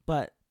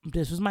 But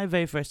this was my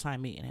very first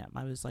time meeting him.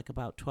 I was like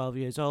about 12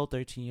 years old,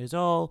 13 years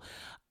old.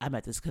 I'm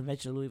at this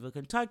convention in Louisville,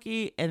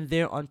 Kentucky, and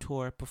they're on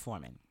tour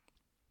performing.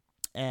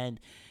 And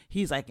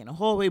he's like in the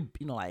hallway,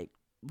 like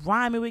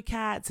rhyming with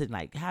cats and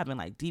like having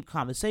like deep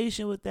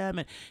conversation with them.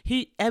 And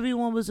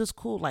everyone was just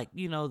cool. Like,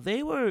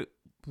 they were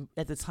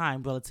at the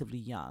time relatively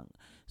young.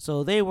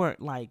 So they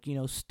weren't like,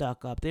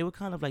 stuck up. They were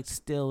kind of like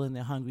still in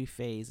their hungry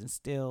phase, and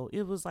still,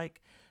 it was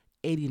like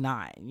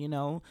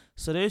 89,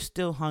 So they're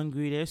still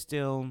hungry. They're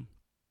still,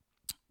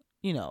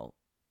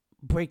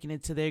 breaking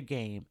into their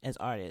game as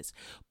artists.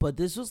 But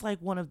this was like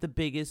one of the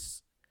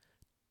biggest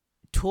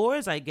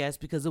tours, I guess,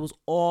 because it was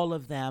all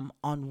of them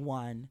on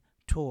one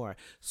tour.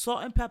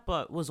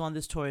 Salt-N-Pepa was on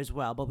this tour as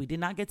well, but we did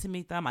not get to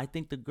meet them. I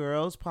think the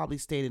girls probably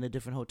stayed in a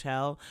different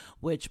hotel,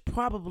 which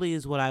probably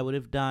is what I would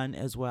have done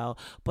as well.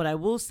 But I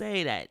will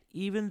say that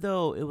even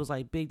though it was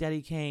like Big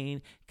Daddy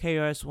Kane,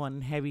 KRS-One,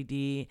 and Heavy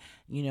D,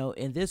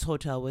 in this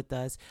hotel with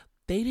us,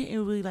 they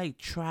didn't really like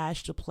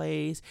trash the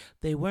place.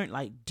 They weren't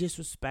like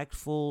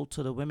disrespectful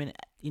to the women,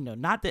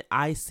 not that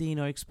I seen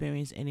or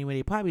experienced anyway.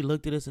 They probably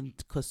looked at us and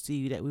could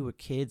see that we were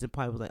kids and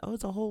probably was like, oh,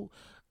 it's a whole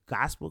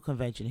gospel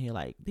convention here.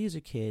 Like, these are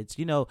kids,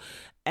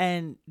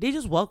 and they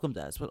just welcomed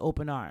us with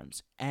open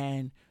arms.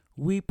 And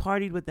we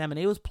partied with them, and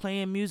they was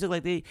playing music.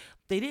 Like, they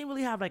didn't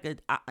really have like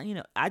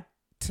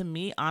to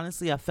me,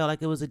 honestly, I felt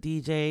like it was a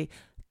DJ.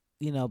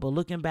 But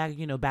looking back,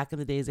 back in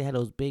the days, they had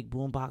those big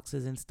boom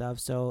boxes and stuff.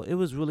 So it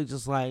was really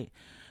just like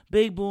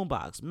big boom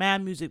box,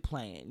 mad music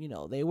playing.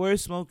 They were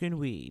smoking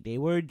weed. They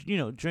were,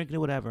 drinking or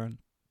whatever.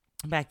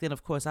 Back then,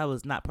 of course, I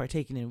was not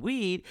partaking in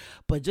weed,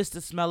 but just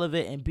the smell of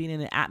it and being in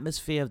the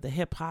atmosphere of the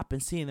hip hop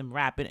and seeing them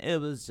rapping,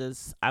 it was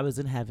just, I was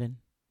in heaven.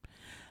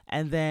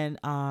 And then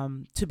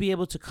to be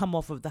able to come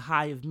off of the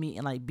high of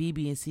meeting like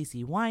BB and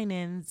CeCe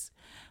Winans,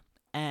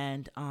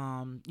 and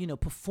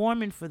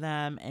performing for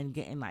them and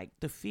getting like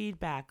the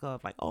feedback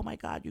of like, oh my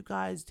God, you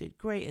guys did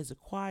great as a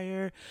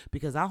choir,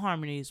 because our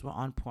harmonies were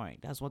on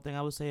point. That's one thing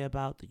I would say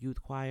about the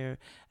youth choir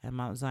at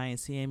Mount Zion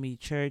CME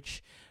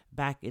Church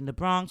back in the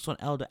Bronx on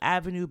Elder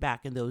Avenue.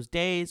 Back in those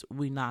days,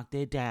 we knocked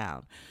it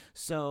down.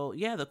 So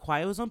yeah, the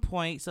choir was on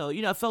point. So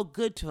it felt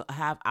good to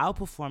have our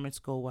performance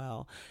go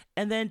well.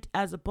 And then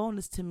as a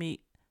bonus, to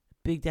meet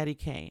Big Daddy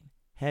Kane,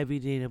 Heavy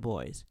D and the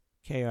Boys,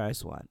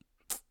 KRS-One.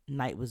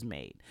 Night was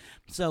made.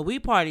 So we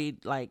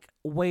partied like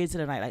way into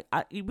the night.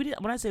 Like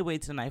when I say way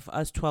to the night, for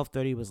us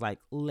 12:30 was like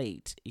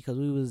late, because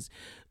we was,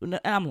 and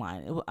I'm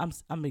lying,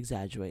 I'm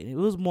exaggerating. It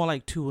was more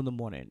like 2 a.m,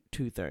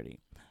 2:30,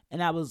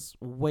 and that was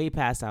way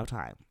past our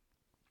time.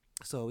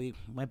 So we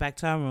went back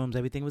to our rooms.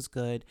 Everything was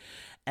good.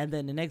 And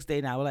then the next day,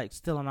 now we're like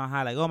still on our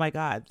high, like, oh my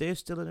God, they're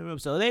still in the room.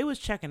 So they was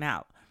checking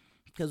out,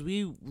 because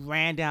we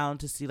ran down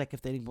to see like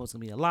if anyone was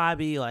gonna be in the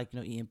lobby, or like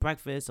eating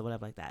breakfast or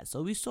whatever like that.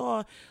 So we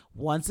saw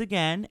once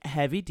again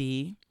Heavy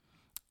D,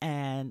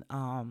 and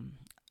I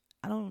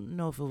don't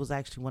know if it was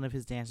actually one of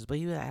his dancers, but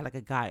he had like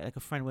a guy, like a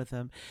friend with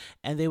him,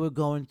 and they were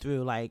going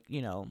through like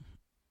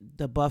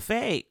the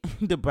buffet,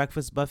 the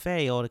breakfast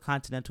buffet, or the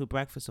continental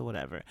breakfast or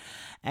whatever.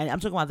 And I'm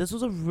talking about, this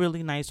was a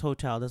really nice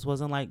hotel. This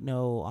wasn't like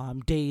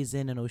no Days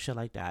Inn and no shit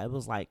like that. It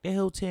was like the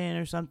Hilton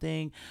or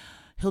something.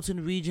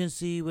 Hilton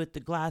Regency with the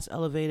glass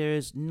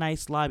elevators,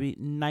 nice lobby,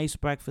 nice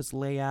breakfast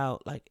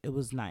layout. Like, it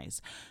was nice.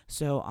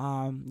 So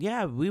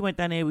yeah, we went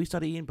down there, we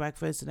started eating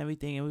breakfast and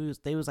everything, and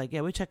they was like,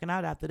 yeah, we're checking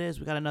out after this,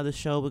 we got another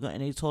show,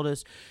 and they told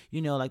us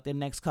like the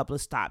next couple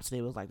of stops,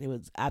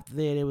 after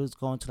there they was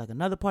going to like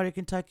another part of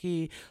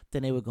Kentucky,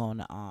 then they were going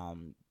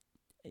to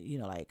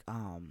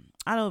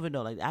I don't even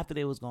know, like after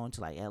they was going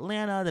to like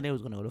Atlanta, then they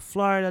was going to go to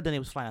Florida, then they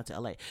was flying out to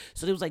LA.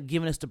 So they was like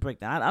giving us the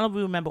breakdown. I don't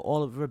really remember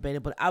all of it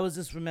verbatim, but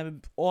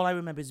all I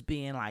remember is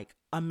being like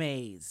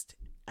amazed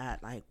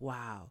at like,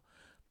 wow,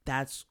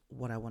 that's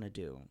what I want to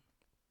do.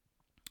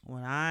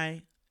 When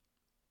I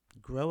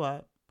grow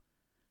up,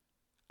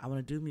 I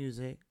want to do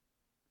music,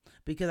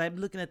 because I'm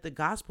looking at the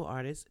gospel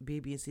artists,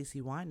 BB and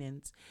CeCe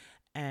Winans,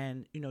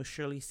 and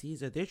Shirley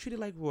Caesar. They're treated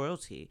like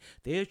royalty.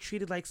 They're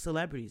treated like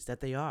celebrities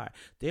that they are.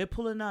 They're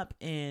pulling up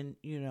in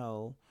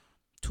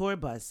tour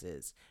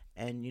buses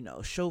and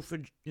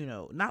chauffeured,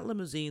 not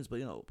limousines,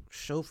 but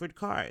chauffeured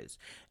cars,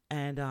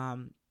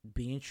 and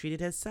being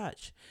treated as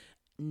such.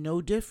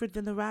 No different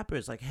than the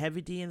rappers like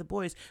Heavy D and the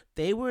Boys.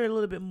 They were a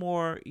little bit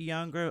more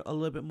younger, a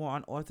little bit more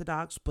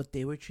unorthodox, but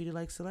they were treated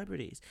like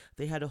celebrities.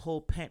 They had a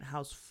whole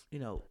penthouse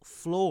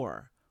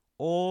floor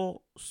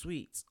all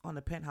suites on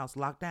the penthouse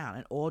locked down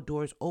and all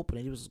doors open,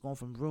 and he was just going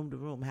from room to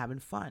room having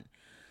fun,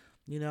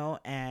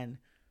 and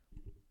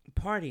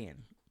partying,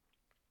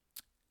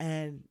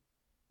 and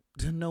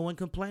no one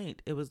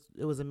complained. It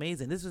was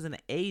amazing. This was in the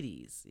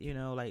 80s,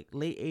 like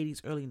late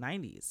 80s, early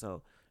 90s.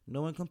 So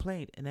no one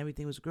complained and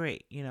everything was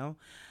great,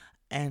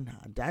 And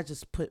that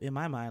just put in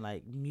my mind,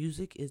 like,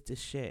 music is the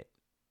shit.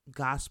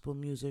 Gospel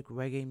music,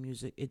 reggae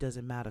music, it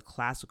doesn't matter.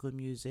 Classical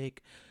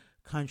music,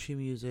 country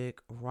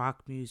music,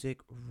 rock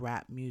music,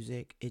 rap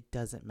music, it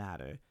doesn't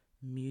matter.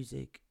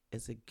 Music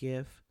is a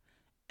gift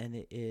and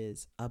it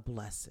is a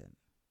blessing.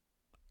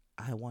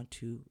 I want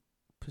to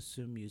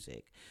pursue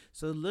music.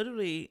 So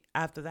literally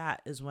after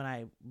that is when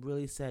I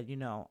really said,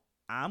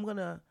 I'm going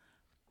to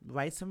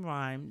write some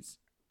rhymes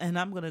and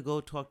I'm going to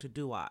go talk to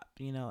Doo-Wop,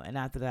 and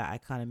after that I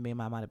kind of made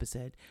my mind up and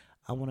said,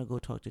 I want to go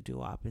talk to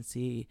Doo-Wop and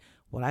see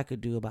what I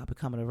could do about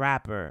becoming a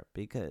rapper,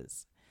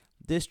 because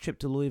this trip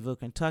to Louisville,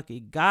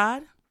 Kentucky,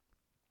 God.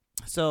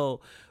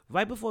 So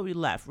right before we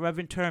left,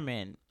 Reverend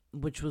Turman,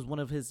 which was one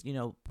of his,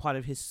 part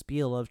of his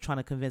spiel of trying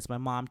to convince my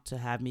mom to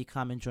have me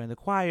come and join the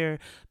choir,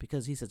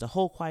 because he says the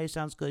whole choir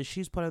sounds good.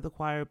 She's part of the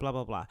choir, blah,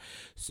 blah, blah.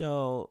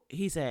 So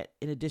he said,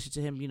 in addition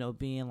to him,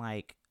 being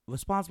like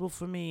responsible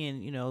for me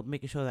and,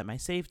 making sure that my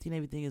safety and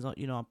everything is,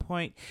 on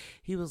point,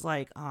 he was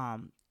like,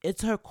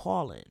 it's her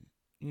calling.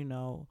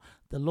 The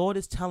Lord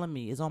is telling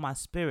me, it's on my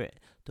spirit.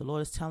 The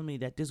Lord is telling me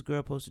that this girl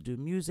supposed to do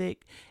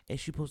music and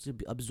she's supposed to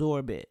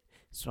absorb it.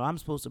 So I'm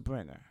supposed to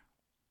bring her.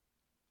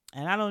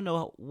 And I don't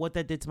know what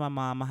that did to my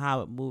mom or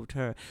how it moved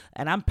her.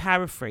 And I'm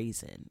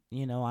paraphrasing,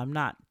 I'm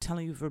not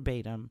telling you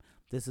verbatim.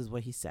 This is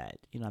what he said.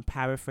 I'm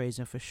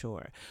paraphrasing for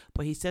sure.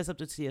 But he said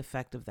something to the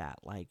effect of that.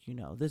 Like,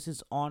 this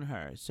is on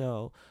her.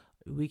 So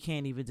we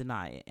can't even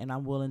deny it. And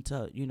I'm willing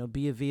to,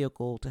 be a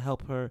vehicle to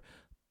help her,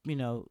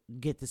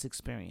 get this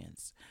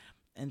experience.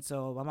 And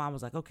so my mom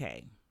was like,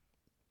 okay.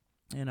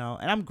 And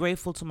I'm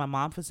grateful to my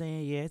mom for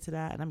saying yeah to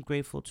that. And I'm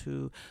grateful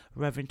to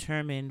Reverend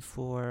Turman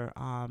for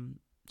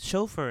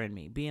chauffeuring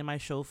me, being my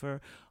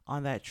chauffeur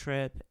on that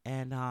trip.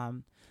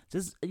 And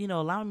just,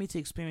 allowing me to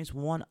experience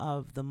one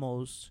of the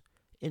most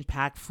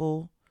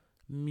impactful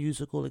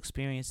musical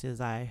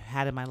experiences I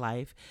had in my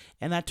life.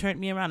 And that turned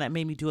me around. That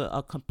made me do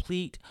a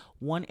complete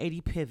 180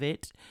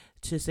 pivot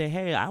to say,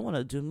 hey, I want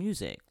to do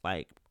music.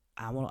 Like,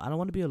 I don't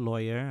want to be a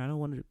lawyer. I don't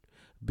want to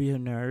be a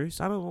nurse.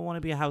 I don't want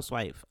to be a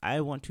housewife. I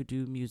want to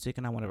do music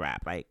and I want to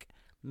rap. Like,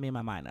 made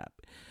my mind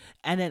up.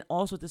 And then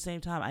also at the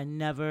same time, I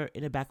never,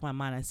 in the back of my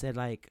mind, I said,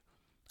 like,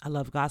 I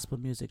love gospel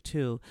music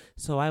too.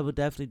 So I would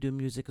definitely do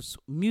music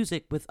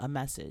with a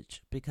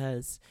message,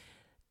 because,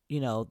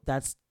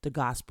 that's the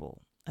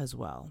gospel as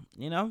well,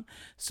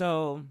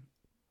 So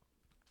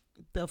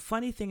the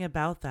funny thing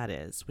about that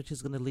is, which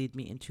is going to lead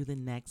me into the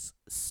next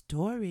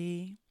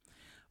story,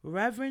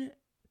 Reverend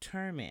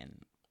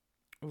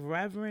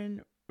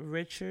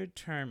Richard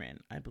Turman,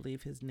 I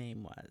believe his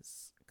name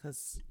was,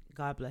 because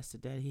God bless the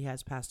dead, he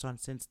has passed on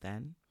since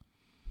then.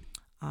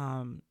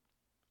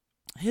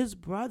 His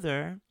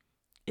brother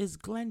is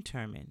Glenn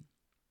Turman.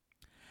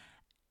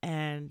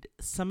 And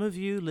some of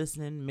you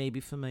listening may be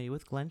familiar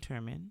with Glenn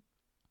Turman.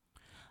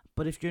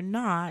 But if you're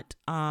not,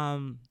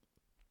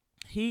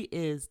 he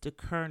is the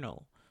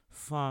colonel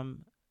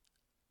from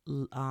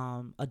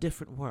A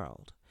Different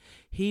World.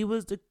 He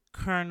was the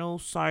colonel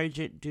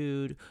sergeant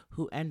dude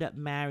who ended up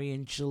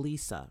marrying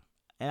Jaleesa.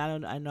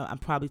 And I know I'm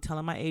probably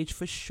telling my age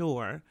for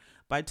sure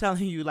by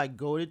telling you, like,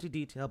 go into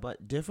detail,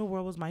 but Different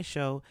World was my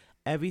show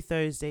every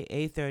Thursday,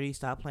 8:30.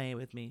 Stop playing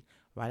with me.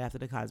 Right after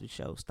the Cosby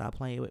Show. Stop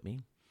playing with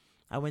me.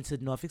 I went to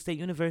Norfolk State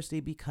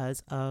University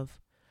because of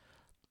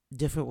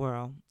Different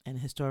World and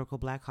historical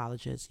black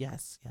colleges.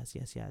 Yes.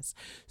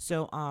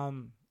 So,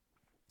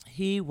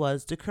 he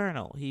was the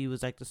colonel. He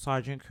was like the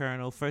sergeant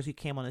colonel. First, he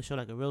came on the show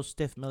like a real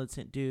stiff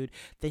militant dude.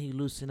 Then he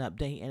loosened up.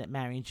 Then he ended up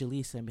marrying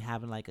Jaleesa and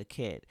having like a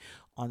kid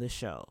on the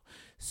show.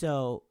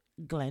 So,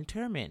 Glenn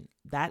Turman,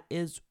 that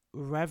is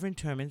Reverend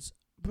Turman's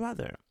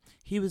brother.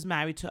 He was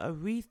married to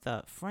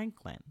Aretha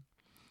Franklin.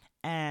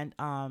 And,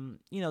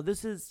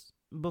 this is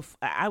before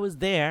I was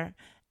there,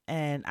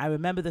 and I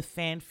remember the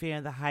fanfare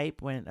and the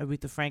hype when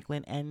Aretha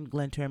Franklin and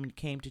Glenn Turman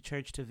came to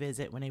church to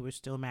visit when they were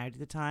still married at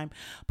the time.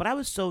 But I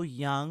was so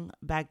young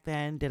back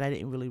then that I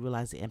didn't really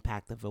realize the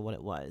impact of it, what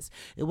it was.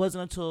 It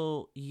wasn't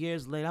until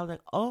years later I was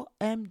like,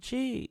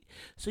 OMG.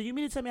 So you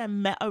mean to tell me I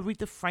met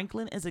Aretha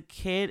Franklin as a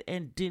kid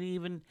and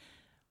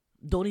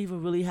don't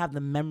even really have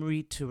the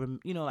memory to,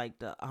 like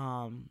the,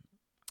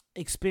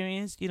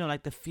 experience,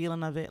 like the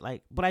feeling of it,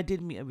 like, but I did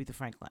meet Aretha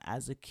Franklin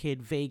as a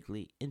kid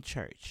vaguely in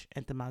church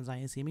at the Mount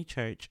Zion CME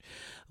Church,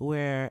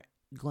 where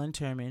Glenn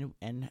Turman,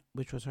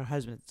 which was her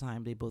husband at the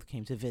time, they both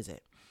came to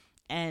visit.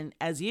 And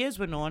as years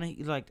went on,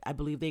 I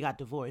believe they got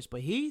divorced,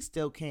 but he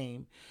still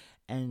came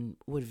and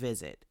would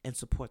visit and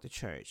support the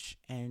church,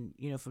 and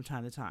from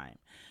time to time.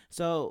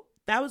 So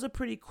that was a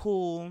pretty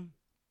cool,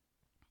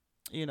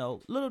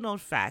 little known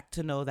fact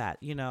to know that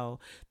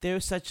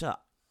there's such a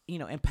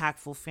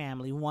impactful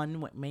family.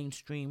 One went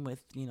mainstream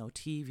with,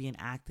 TV and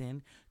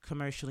acting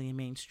commercially and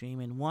mainstream.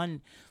 And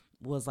one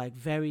was like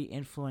very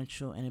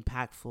influential and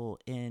impactful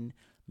in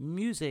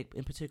music,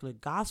 in particular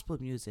gospel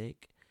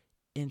music,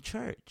 in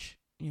church,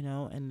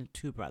 and the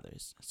two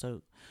brothers.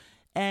 So,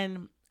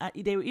 and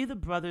they were either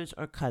brothers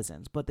or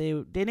cousins, but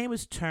their name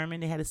was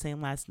Turman. They had the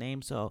same last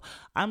name, so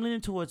I'm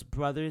leaning towards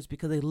brothers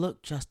because they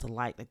look just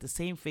alike, like the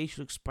same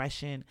facial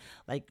expression,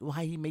 like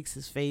why he makes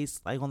his face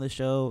like on the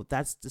show.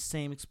 That's the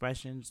same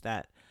expressions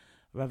that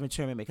Reverend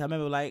Turman makes. I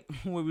remember like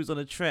when we was on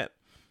a trip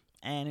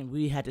and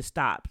we had to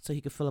stop so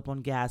he could fill up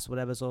on gas,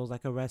 whatever. So it was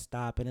like a rest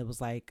stop, and it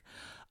was like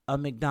a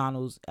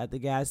McDonald's at the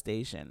gas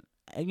station,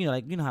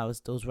 and how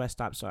those rest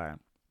stops are.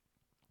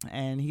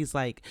 And he's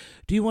like,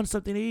 "Do you want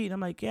something to eat?" And I'm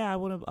like, "Yeah, I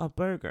want a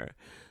burger."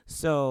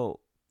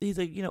 So he's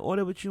like,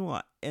 "Order what you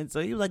want." And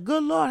so he was like,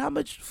 "Good Lord, how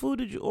much food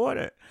did you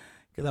order?"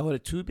 Because I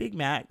ordered 2 Big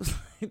Macs,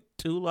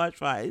 2 large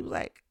fries. He was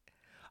like,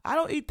 "I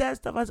don't eat that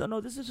stuff." I said,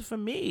 "No, this is for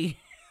me."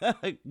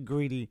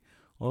 Greedy,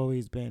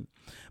 always been.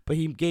 But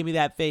he gave me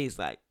that face,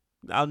 like,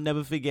 I'll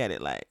never forget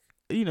it. Like,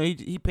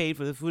 he paid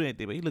for the food and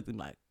everything, but he looked at me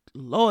like,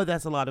 "Lord,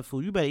 that's a lot of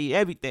food. You better eat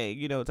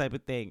everything," type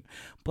of thing.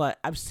 But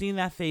I've seen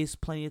that face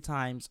plenty of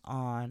times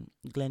on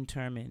Glenn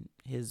Turman,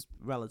 his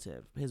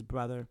relative, his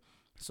brother.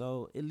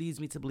 So it leads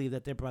me to believe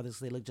that they're brothers.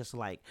 They look just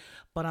alike.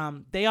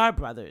 But they are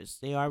brothers.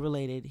 They are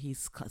related.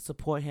 He's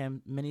support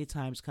him many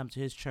times, come to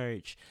his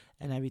church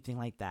and everything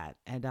like that.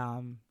 And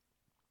I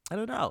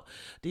don't know.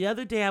 The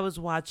other day I was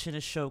watching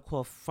a show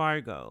called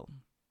Fargo,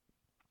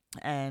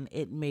 and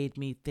it made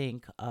me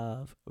think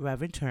of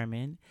Reverend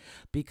Turman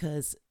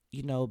because,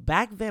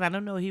 back then, I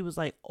don't know, he was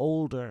like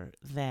older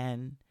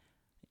than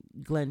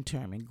Glenn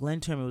Turman. Glenn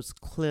Turman was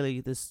clearly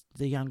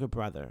the younger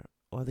brother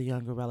or the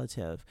younger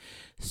relative.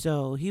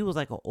 So he was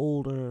like an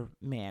older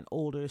man,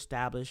 older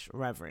established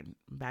reverend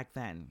back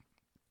then.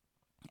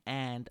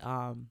 And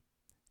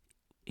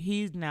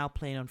he's now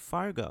playing on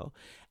Fargo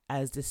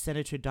as the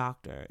senator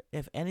doctor.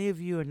 If any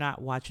of you are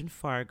not watching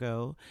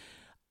Fargo,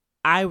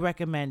 I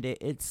recommend it.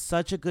 It's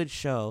such a good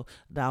show.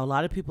 Now, a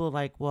lot of people are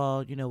like,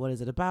 well, what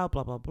is it about?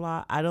 Blah, blah,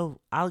 blah.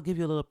 I'll give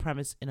you a little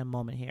premise in a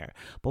moment here.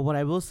 But what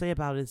I will say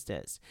about it is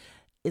this.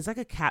 It's like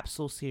a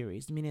capsule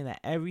series, meaning that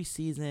every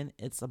season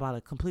it's about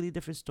a completely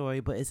different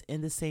story, but it's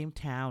in the same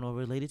town or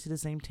related to the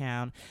same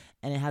town.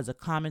 And it has a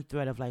common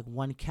thread of like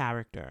one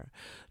character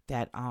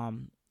that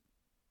kind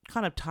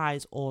of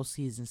ties all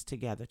seasons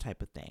together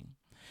type of thing.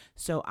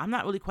 So I'm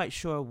not really quite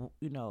sure,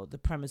 the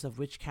premise of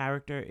which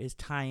character is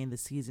tying the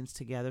seasons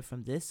together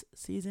from this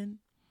season.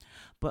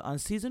 But on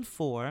season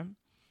 4,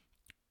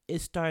 it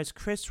stars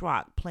Chris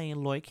Rock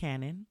playing Lloyd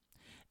Cannon.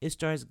 It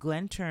stars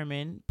Glenn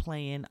Turman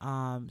playing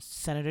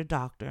Senator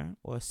Doctor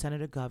or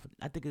Senator Governor.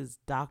 I think it's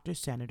Dr.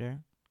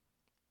 Senator.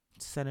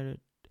 Senator.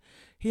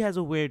 He has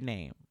a weird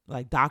name,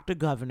 like Dr.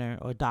 Governor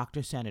or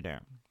Dr.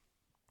 Senator.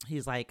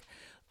 He's like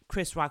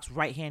Chris Rock's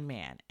right-hand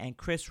man. And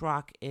Chris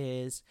Rock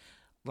is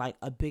like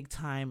a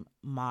big-time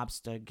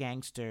mobster,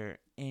 gangster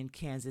in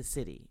Kansas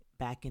City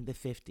back in the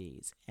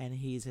 50s. And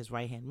he's his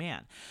right-hand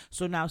man.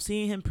 So now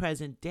seeing him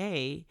present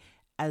day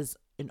as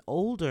an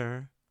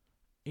older,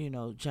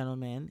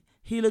 gentleman,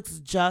 he looks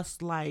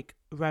just like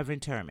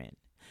Reverend Turman.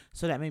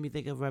 So that made me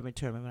think of Reverend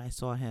Turman when I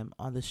saw him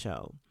on the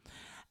show.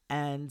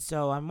 And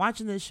so I'm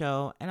watching this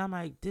show, and I'm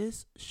like,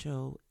 this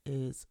show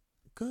is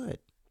good.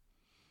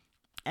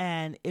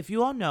 And if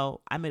you all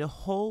know, I made a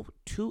whole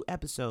 2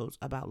 episodes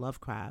about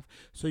Lovecraft.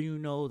 So you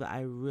know that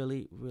I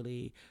really,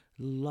 really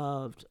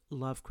loved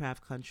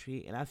Lovecraft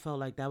Country. And I felt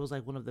like that was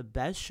like one of the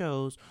best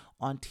shows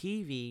on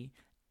TV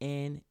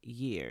in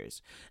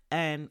years.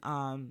 And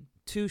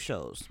 2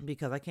 shows,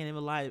 because I can't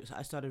even lie,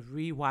 I started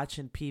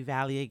rewatching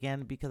P-Valley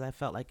again because I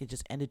felt like it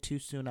just ended too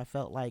soon. I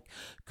felt like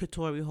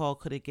Katori Hall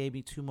could have gave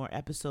me 2 more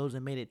episodes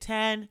and made it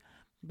 10,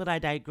 but I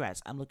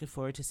digress. I'm looking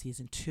forward to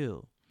season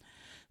 2.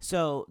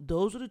 So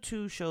those were the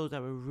 2 shows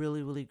that were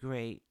really, really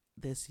great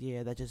this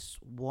year that just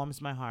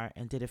warms my heart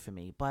and did it for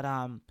me. But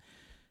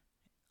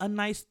a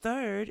nice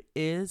third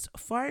is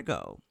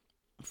Fargo.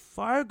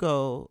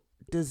 Fargo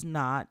does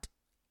not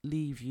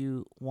leave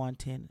you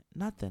wanting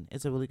nothing.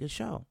 It's a really good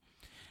show.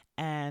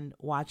 And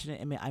watching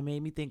it, I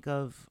made me think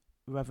of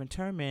Reverend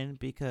Turman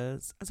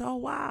because I said, oh,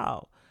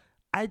 wow.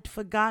 I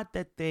forgot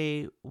that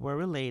they were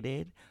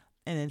related.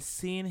 And then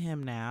seeing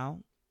him now,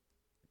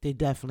 they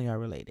definitely are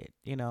related.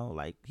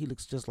 Like he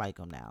looks just like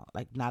him now,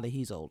 like now that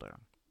he's older.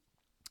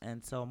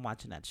 And so I'm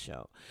watching that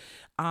show.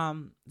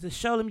 The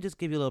show, let me just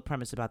give you a little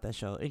premise about that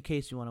show in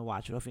case you want to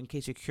watch it or in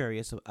case you're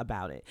curious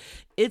about it.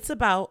 It's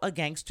about a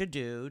gangster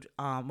dude.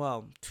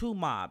 2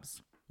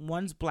 mobs.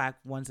 One's black,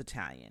 one's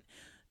Italian.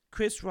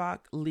 Chris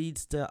Rock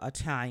leads the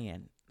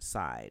Italian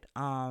side.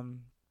 Oh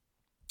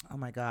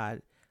my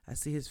God. I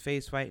see his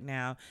face right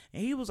now.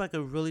 And he was like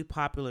a really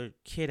popular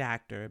kid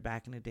actor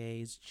back in the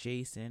days,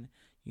 Jason.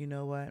 You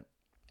know what?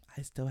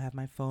 I still have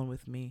my phone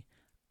with me.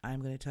 I'm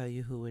going to tell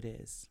you who it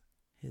is,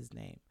 his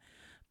name.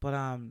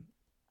 But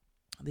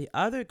the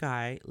other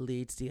guy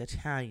leads the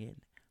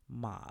Italian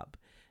mob.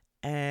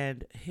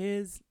 And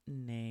his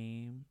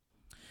name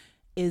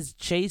is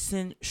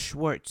Jason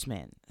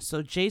Schwartzman.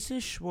 So Jason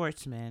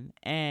Schwartzman,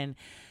 and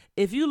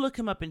If you look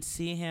him up and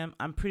see him,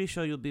 I'm pretty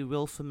sure you'll be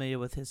real familiar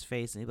with his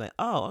face, and you'll be like,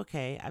 oh,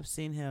 okay, I've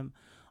seen him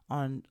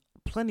on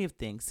plenty of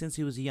things since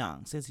he was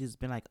young, since he's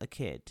been like a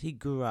kid. He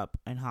grew up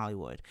in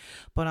Hollywood.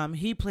 But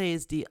he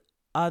plays the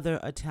other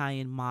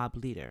Italian mob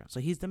leader.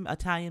 So he's the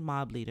Italian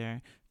mob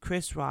leader.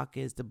 Chris Rock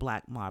is the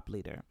black mob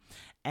leader.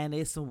 And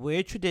it's some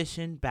weird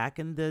tradition back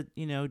in the,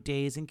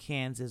 days in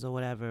Kansas or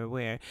whatever,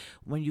 where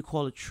when you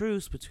call a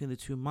truce between the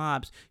two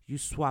mobs, you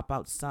swap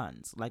out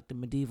sons, like the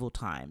medieval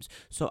times.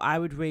 So I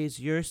would raise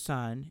your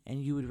son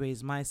and you would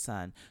raise my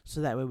son, so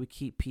that way we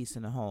keep peace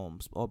in the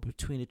homes or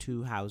between the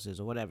two houses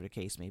or whatever the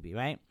case may be,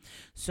 right?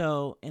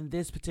 So in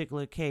this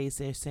particular case,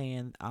 they're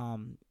saying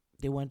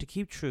they wanted to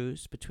keep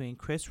truce between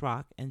Chris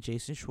Rock and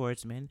Jason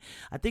Schwartzman.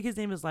 I think his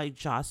name is like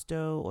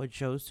Josto or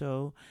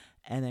Joso.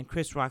 And then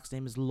Chris Rock's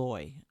name is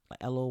Loy,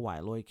 L-O-Y,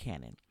 Loy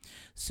Cannon.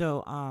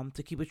 So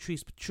to keep a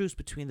truce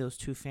between those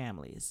two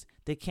families,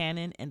 the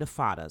Cannon and the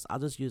Fadas. I'll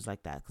just use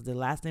like that because the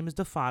last name is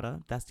the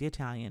Fada. That's the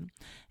Italian.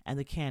 And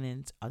the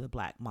Cannons are the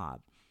black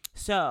mob.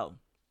 So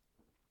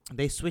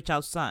they switch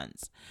out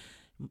sons.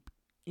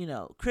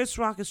 Chris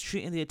Rock is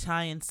treating the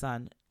Italian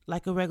son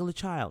like a regular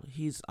child.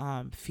 He's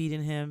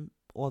feeding him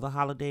all the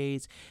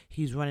holidays.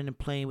 He's running and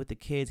playing with the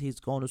kids. He's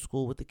going to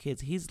school with the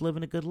kids. He's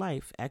living a good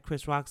life at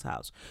Chris Rock's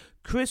house.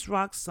 Chris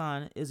Rock's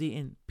son is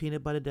eating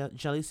peanut butter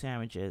jelly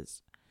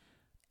sandwiches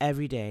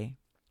every day.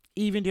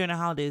 Even during the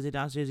holidays, they're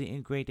downstairs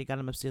eating great. They got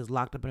him upstairs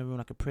locked up in a room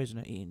like a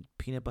prisoner eating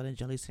peanut butter and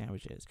jelly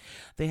sandwiches.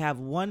 They have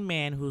one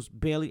man who's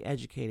barely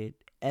educated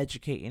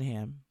educating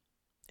him.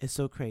 It's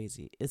so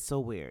crazy. It's so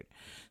weird.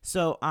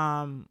 So,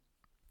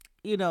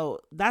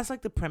 that's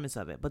like the premise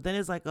of it. But then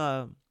there's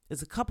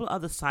a couple of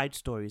other side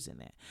stories in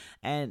there.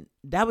 And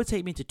that would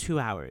take me to 2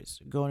 hours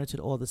going into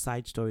all the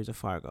side stories of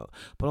Fargo.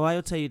 But all I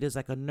will tell you, there's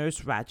like a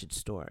Nurse Ratched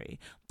story.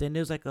 Then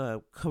there's like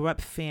a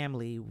corrupt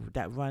family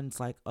that runs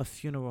like a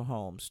funeral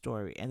home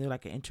story. And they're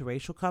like an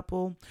interracial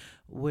couple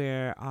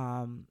where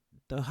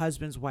the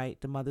husband's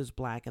white, the mother's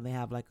black, and they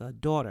have like a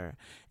daughter.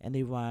 And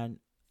they run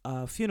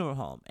a funeral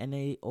home and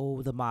they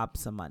owe the mob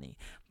some money.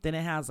 Then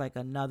it has like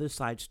another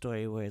side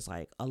story where it's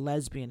like a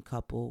lesbian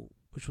couple,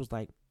 which was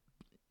like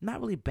not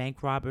really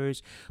bank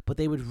robbers, but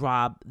they would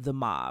rob the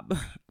mob.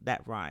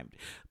 That rhymed.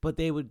 But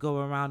they would go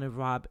around and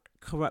rob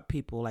corrupt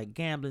people like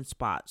gambling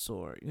spots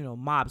or,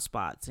 mob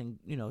spots and,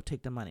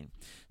 take the money.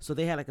 So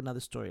they had like another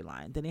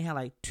storyline. Then they had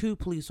like 2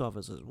 police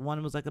officers.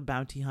 One was like a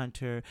bounty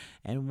hunter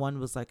and one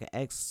was like an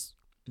ex,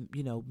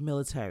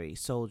 military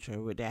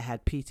soldier that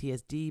had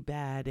PTSD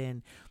bad,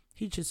 and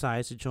he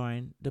decides to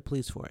join the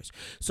police force.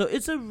 So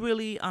it's a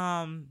really,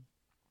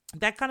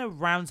 that kind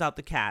of rounds out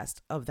the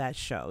cast of that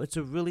show. It's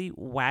a really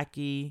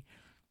wacky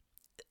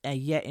and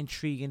yet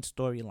intriguing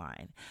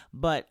storyline.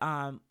 But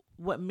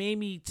what made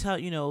me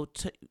to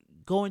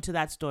go into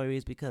that story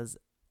is because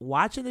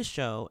watching the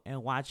show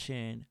and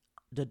watching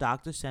the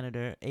Dr.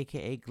 Senator,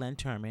 aka Glenn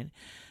Turman,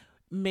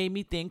 made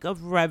me think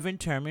of Reverend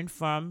Turman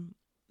from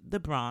the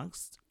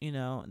Bronx,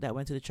 that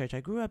went to the church I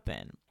grew up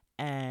in.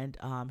 And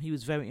he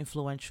was very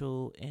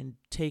influential in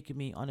taking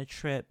me on a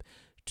trip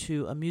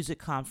to a music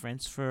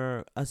conference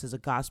for us as a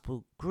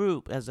gospel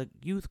group, as a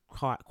youth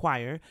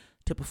choir,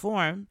 to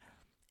perform.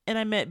 And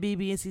I met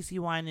BB and CeCe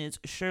Winans,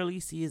 Shirley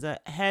Caesar,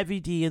 Heavy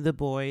D and the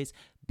Boys,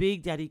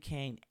 Big Daddy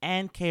Kane,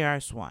 and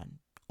KRS-One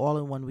all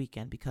in one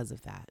weekend because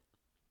of that.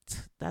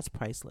 That's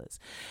priceless.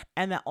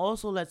 And that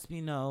also lets me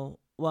know,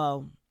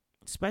 well,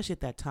 especially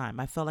at that time,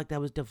 I felt like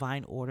that was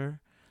divine order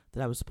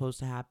that was supposed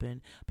to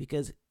happen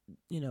because,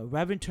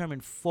 Reverend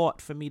Turman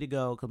fought for me to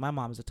go because my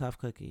mom is a tough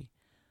cookie.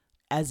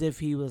 As if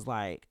he was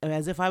like,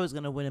 as if I was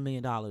gonna win $1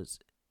 million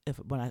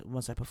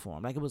once I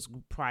performed, like it was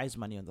prize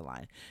money on the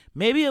line.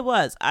 Maybe it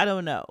was, I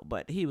don't know,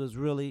 but he was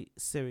really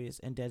serious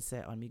and dead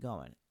set on me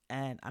going,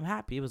 and I'm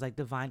happy. It was like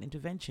divine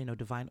intervention or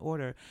divine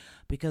order,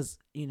 because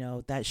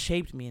that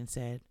shaped me and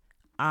said,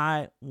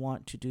 I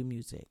want to do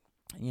music,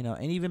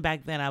 And even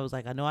back then, I was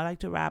like, I know I like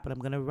to rap, but I'm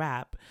gonna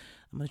rap.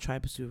 I'm gonna try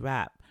to pursue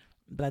rap.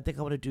 But I think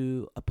I want to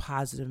do a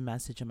positive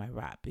message in my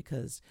rap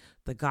because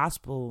the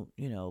gospel,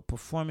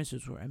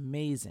 performances were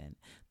amazing.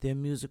 Their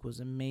music was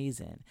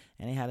amazing.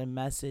 And they had a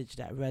message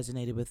that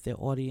resonated with their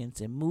audience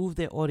and moved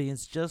their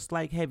audience just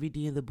like Heavy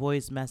D and the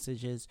Boys'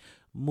 messages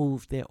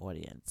moved their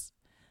audience.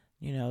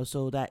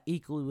 So that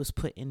equally was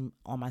put in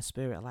on my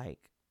spirit.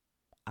 Like,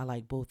 I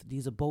like both.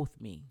 These are both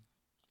me,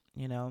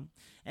 and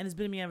it's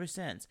been me ever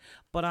since.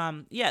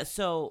 But,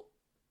 so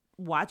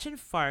watching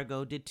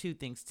Fargo did 2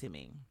 things to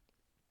me.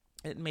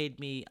 It made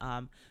me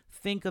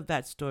think of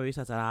that story. So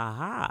I said,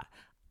 aha,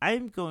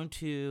 I'm going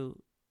to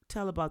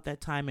tell about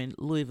that time in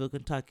Louisville,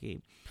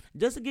 Kentucky.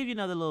 Just to give you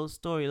another little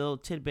story, a little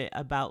tidbit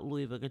about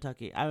Louisville,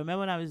 Kentucky. I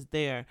remember when I was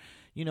there,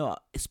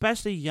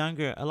 especially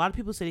younger, a lot of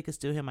people say they could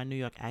still hear my New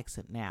York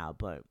accent now.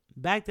 But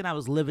back then I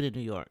was living in New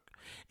York.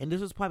 And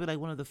this was probably like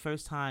one of the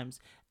first times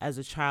as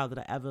a child that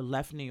I ever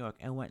left New York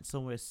and went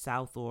somewhere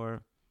south,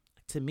 or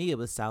to me it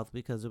was south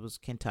because it was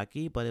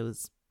Kentucky, but it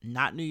was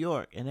not New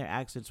York, and their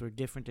accents were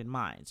different than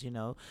mine,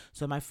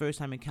 So my first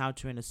time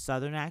encountering a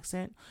Southern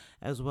accent,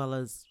 as well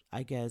as,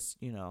 I guess,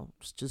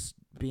 just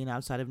being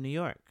outside of New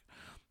York.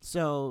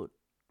 So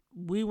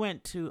we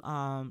went to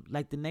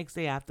like the next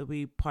day after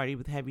we partied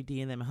with Heavy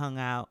D and then hung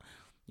out.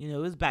 You know,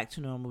 it was back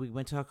to normal. We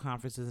went to our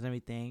conferences and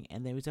everything,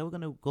 and then we said we're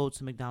gonna go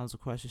to McDonald's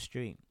across the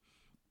street.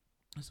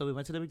 So we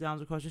went to the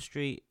McDonald's across the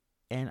street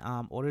and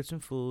ordered some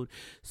food.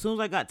 As soon as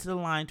I got to the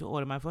line to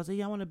order my food, I said,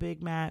 "Yeah, I want a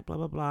Big Mac." Blah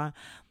blah blah.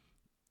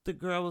 The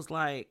girl was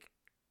like,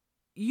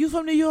 "You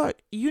from New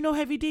York? You know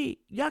Heavy D?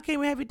 Y'all came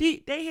with Heavy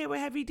D? They here with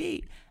Heavy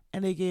D?"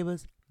 And they gave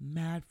us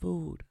mad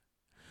food.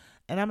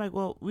 And I'm like,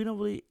 "Well, we don't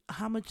really.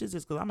 How much is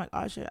this?" Because I'm like,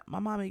 "Oh shit, my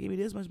mom ain't give me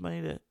this much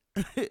money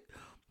to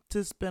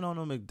to spend on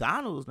a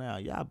McDonald's now.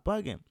 Y'all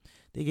bugging."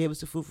 They gave us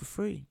the food for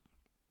free,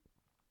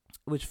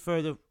 which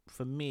further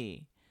for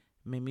me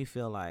made me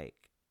feel like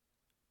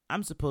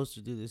I'm supposed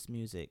to do this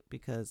music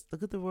because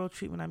look at the world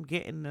treatment I'm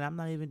getting, and I'm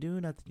not even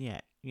doing nothing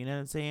yet. You know what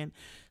I'm saying?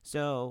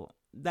 So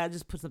that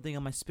just put something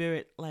on my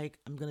spirit, like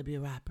I'm gonna be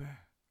a rapper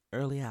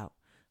early out.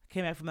 I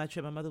came back from that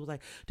trip. My mother was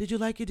like, "Did you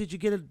like it? Did you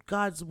get a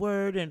God's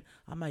word?" And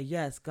I'm like,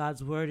 "Yes,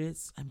 God's word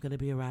is I'm gonna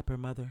be a rapper,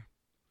 mother.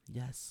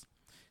 Yes."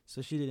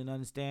 So she didn't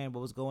understand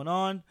what was going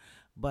on,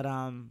 but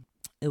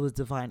it was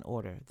divine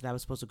order that I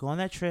was supposed to go on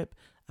that trip.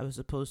 I was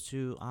supposed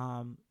to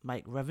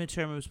like Reverend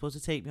Turner was supposed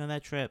to take me on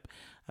that trip.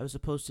 I was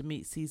supposed to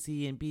meet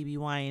CeCe and BB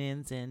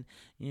Winans and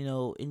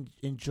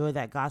enjoy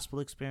that gospel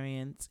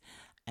experience,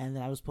 and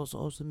then I was supposed to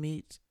also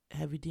meet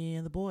Heavy D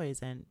and the boys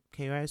and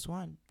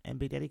KRS-One and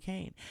Big Daddy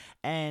Kane.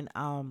 And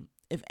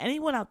if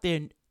anyone out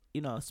there,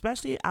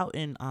 especially out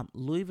in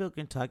Louisville,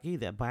 Kentucky,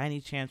 that by any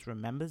chance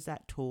remembers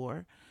that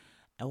tour,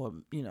 or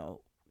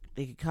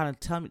they could kind of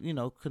tell me,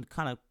 could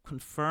kind of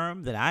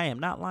confirm that I am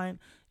not lying.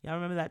 Y'all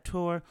remember that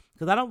tour?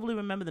 Because I don't really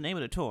remember the name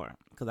of the tour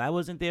because I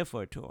wasn't there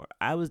for a tour.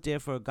 I was there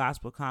for a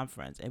gospel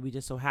conference, and we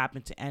just so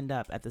happened to end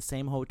up at the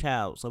same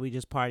hotel. So we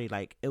just partied.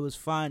 Like, it was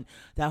fun.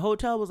 That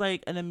hotel was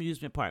like an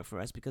amusement park for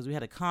us because we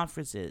had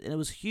conferences, and it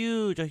was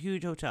huge, a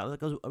huge hotel,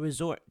 like a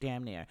resort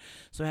damn near.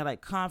 So it had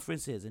like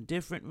conferences and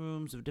different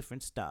rooms of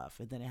different stuff,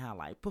 and then it had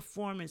like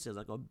performances,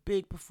 like a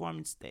big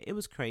performance day. It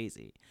was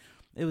crazy.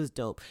 It was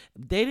dope.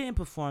 They didn't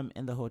perform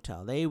in the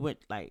hotel. They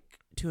went like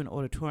to an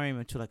auditorium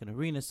or to like an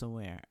arena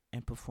somewhere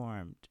and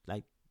performed.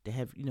 Like they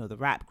have, the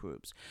rap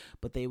groups,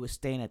 but they were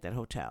staying at that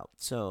hotel.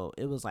 So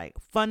it was like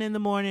fun in the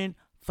morning,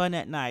 fun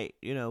at night,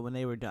 when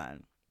they were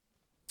done.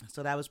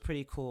 So that was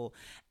pretty cool.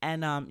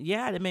 And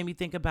it made me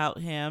think about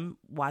him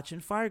watching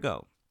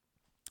Fargo.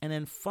 And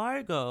then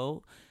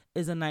Fargo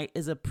is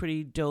a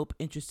pretty dope,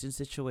 interesting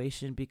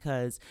situation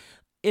because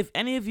if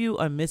any of you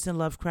are missing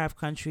Lovecraft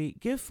Country,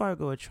 give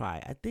Fargo a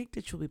try. I think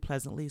that you'll be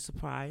pleasantly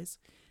surprised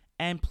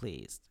and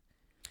pleased.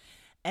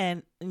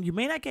 And you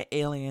may not get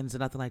aliens or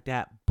nothing like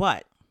that,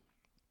 but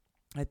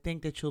I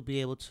think that you'll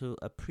be able to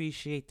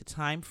appreciate the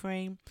time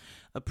frame,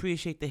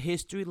 appreciate the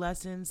history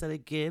lessons that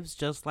it gives,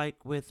 just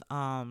like with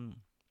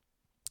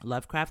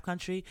Lovecraft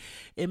Country.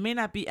 It may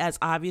not be as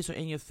obvious or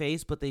in your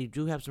face, but they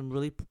do have some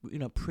really,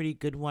 pretty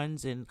good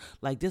ones. And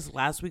like this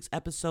last week's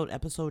episode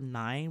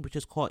 9, which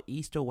is called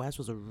East or West,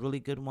 was a really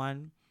good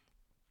one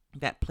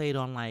that played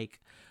on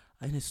like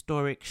an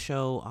historic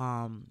show.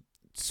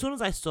 As soon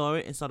as I saw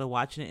it and started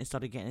watching it and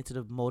started getting into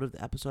the mode of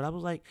the episode, I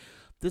was like,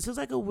 this is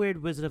like a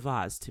weird Wizard of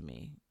Oz to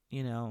me,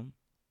 and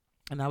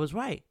I was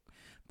right.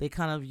 They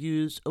kind of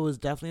it was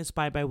definitely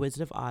inspired by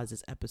Wizard of Oz,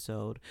 this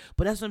episode.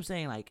 But that's what I'm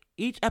saying. Like,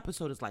 each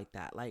episode is like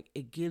that. Like,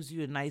 it gives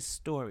you a nice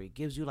story. It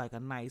gives you, like, a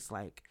nice,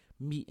 like,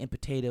 meat and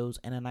potatoes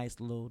and a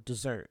nice little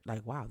dessert.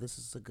 Like, wow, this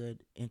is a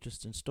good,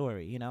 interesting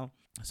story,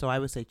 So I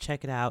would say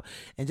check it out.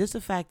 And just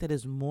the fact that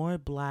there's more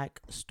Black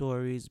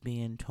stories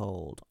being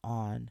told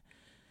on,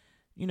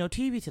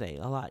 TV today.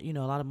 A lot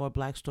of more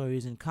Black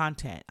stories and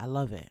content. I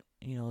love it.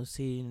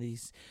 Seeing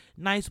these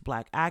nice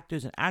Black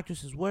actors and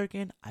actresses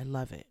working, I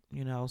love it,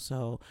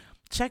 so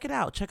check it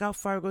out. Check out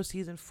Fargo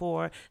season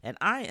 4, and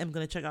I am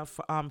going to check out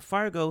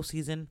Fargo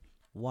season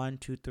 1,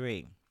 2,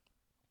 3.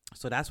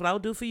 So that's what I'll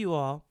do for you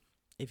all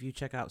if you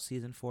check out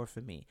season 4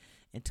 for me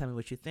and tell me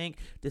what you think.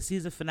 The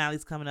season finale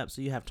is coming up,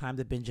 so you have time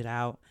to binge it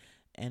out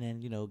and then,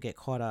 get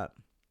caught up.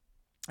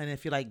 And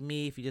if you're like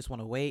me, if you just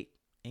want to wait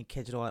and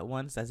catch it all at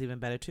once, that's even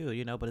better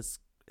too, but it's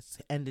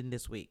ending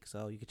this week,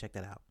 so you can check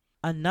that out.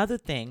 Another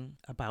thing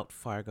about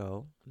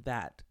Fargo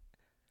that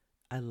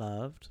I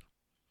loved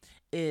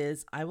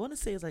is, I want to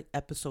say it's like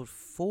episode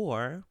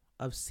 4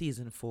 of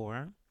season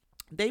 4.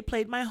 They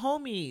played my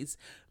homies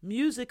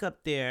music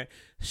up there.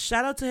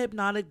 Shout out to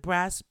Hypnotic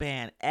Brass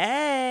Band.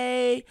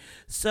 Hey!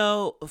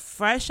 So,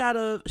 fresh out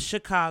of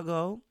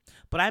Chicago,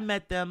 but I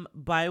met them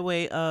by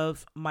way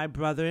of my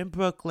brother in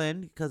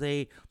Brooklyn because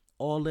they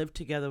all live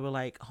together. We're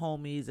like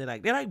homies, and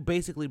like they're like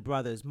basically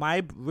brothers.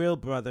 My real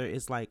brother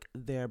is like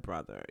their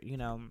brother,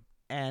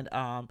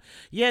 And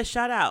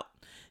shout out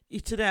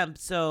to them.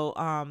 So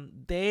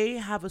they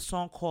have a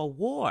song called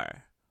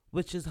War,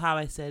 which is how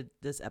I said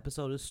this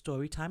episode is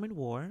Story Time in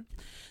War.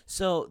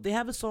 So they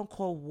have a song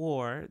called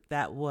War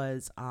that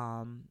was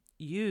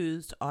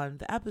used on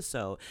the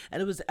episode,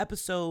 and it was the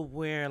episode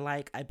where,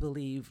 like, I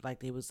believe like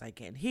they was like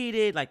getting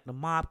heated, like the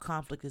mob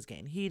conflict is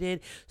getting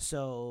heated.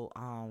 So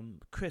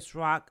Chris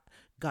Rock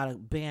got a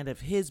band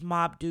of his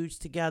mob dudes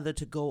together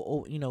to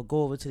go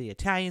over to the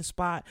Italian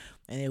spot,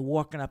 and they're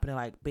walking up and they're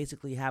like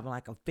basically having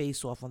like a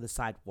face off on the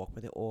sidewalk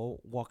where they're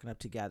all walking up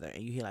together,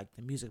 and you hear like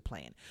the music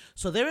playing.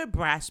 So they're a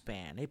brass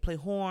band. They play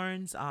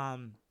horns,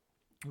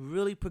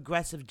 really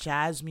progressive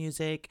jazz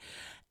music.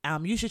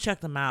 You should check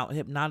them out,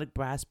 Hypnotic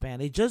Brass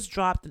Band. They just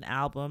dropped an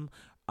album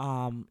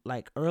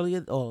late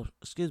in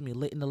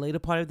the later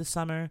part of the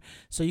summer,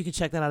 so you can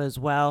check that out as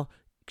well.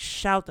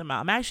 Shout them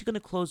out. I'm actually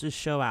going to close this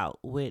show out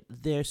with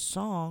their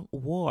song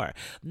War.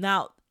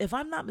 Now, if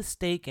I'm not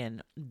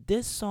mistaken,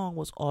 this song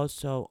was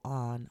also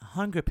on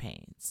Hunger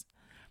Pains.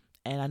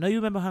 And I know you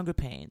remember Hunger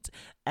Pains.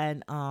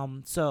 And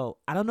so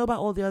I don't know about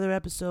all the other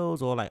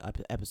episodes or like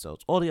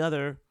all the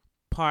other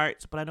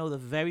parts, but I know the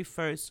very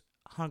first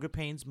Hunger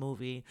Pains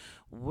movie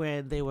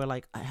when they were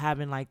like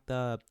having like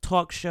the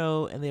talk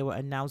show and they were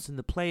announcing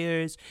the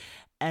players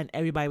and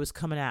everybody was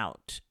coming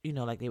out,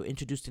 like they were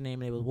introduced their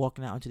name and they were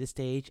walking out onto the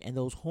stage, and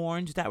those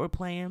horns that were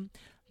playing,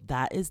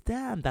 that is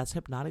them. That's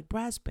Hypnotic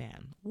Brass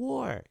Band.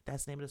 War.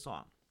 That's the name of the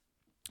song.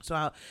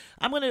 So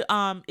I'm going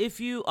to,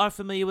 if you are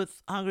familiar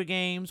with Hunger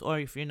Games, or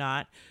if you're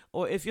not,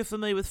 or if you're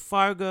familiar with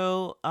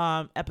Fargo,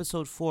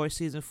 episode 4,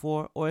 season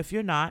 4, or if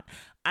you're not,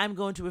 I'm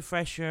going to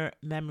refresh your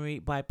memory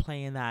by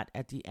playing that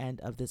at the end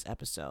of this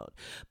episode.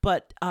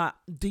 But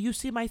do you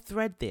see my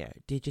thread there?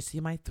 Did you see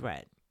my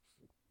thread?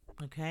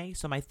 Okay,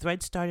 so my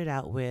thread started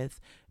out with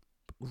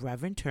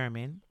Reverend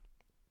Turman,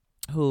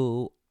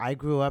 who I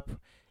grew up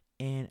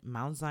in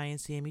Mount Zion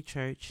CME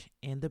Church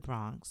in the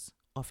Bronx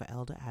off of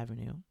Elder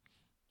Avenue.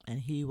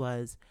 And he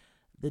was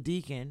the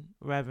deacon,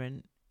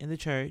 reverend in the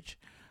church,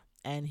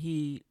 and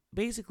he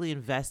basically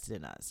invested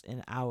in us,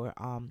 in our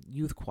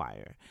youth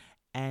choir.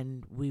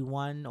 And we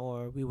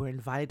were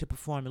invited to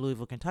perform in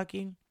Louisville,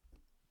 Kentucky.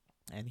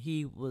 And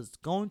he was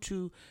going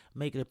to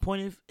make it a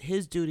point of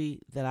his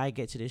duty that I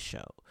get to this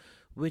show,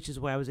 which is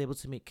where I was able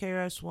to meet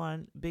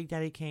KRS-One, Big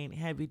Daddy Kane,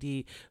 Heavy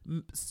D,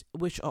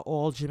 which are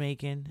all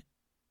Jamaican.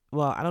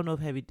 Well, I don't know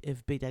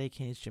if Big Daddy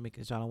Kane is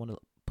Jamaican, so I don't want to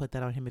put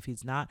that on him if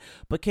he's not.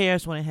 But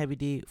KRS-One and Heavy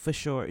D, for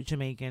sure,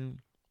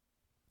 Jamaican.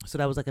 So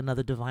that was like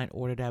another divine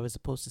order that I was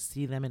supposed to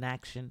see them in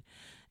action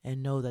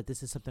and know that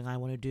this is something I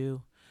want to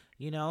do,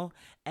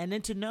 And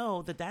then to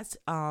know that that's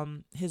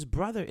his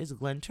brother is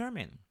Glenn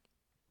Turman.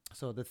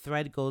 So the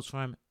thread goes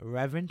from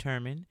Reverend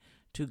Turman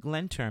to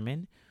Glenn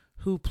Turman,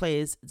 who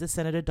plays the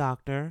Senator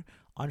Doctor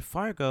on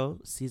Fargo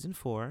season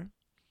 4.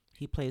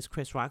 He plays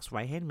Chris Rock's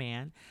right-hand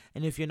man.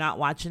 And if you're not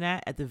watching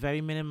that, at the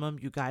very minimum,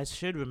 you guys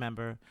should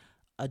remember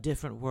A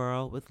Different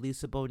World with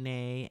Lisa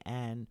Bonet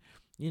and,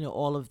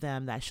 all of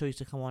them. That show used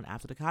to come on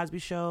after The Cosby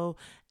Show.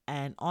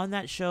 And on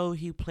that show,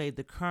 he played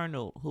the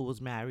colonel who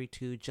was married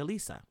to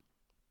Jaleesa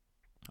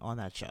on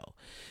that show.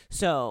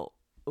 So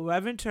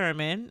Reverend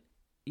Turman,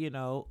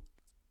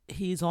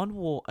 he's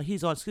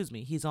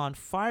on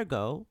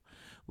Fargo,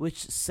 which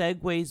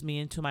segues me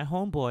into my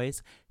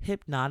homeboys,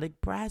 Hypnotic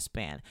Brass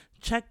Band.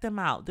 Check them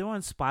out. They're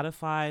on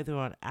Spotify. They're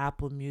on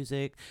Apple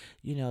Music.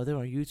 They're on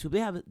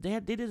YouTube. They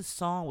did a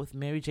song with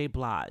Mary J.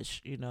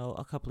 Blige,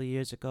 a couple of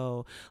years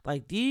ago.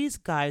 Like, these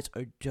guys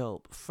are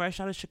dope. Fresh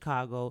out of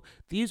Chicago.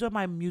 These are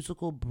my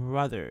musical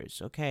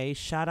brothers, okay?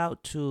 Shout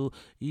out to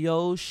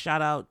Yo.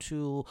 Shout out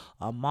to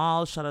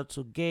Amal. Shout out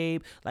to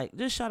Gabe. Like,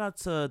 just shout out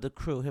to the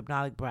crew,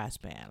 Hypnotic Brass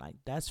Band. Like,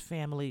 that's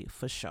family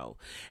for sure.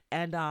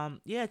 And,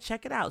 yeah,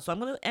 check it out. So I'm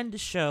going to end the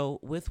show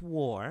with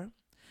War,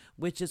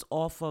 which is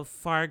off of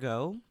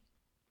Fargo,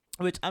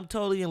 which I'm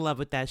totally in love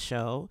with that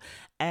show.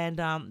 And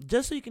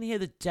just so you can hear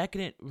the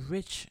decadent,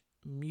 rich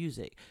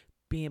music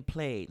being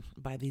played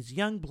by these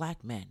young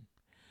black men,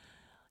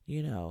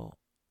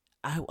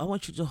 I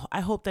want you to,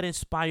 I hope that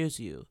inspires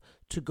you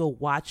to go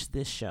watch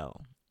this show,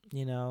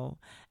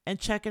 and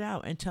check it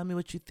out and tell me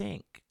what you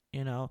think.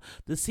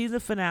 The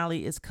season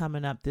finale is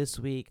coming up this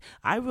week.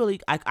 I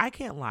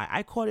can't lie.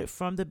 I caught it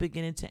from the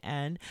beginning to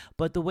end,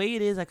 but the way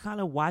it is, I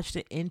kind of watched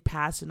it in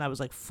passing. I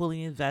was like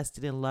fully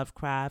invested in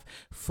Lovecraft,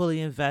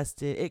 fully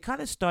invested. It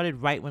kind of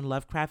started right when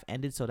Lovecraft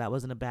ended, so that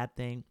wasn't a bad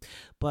thing.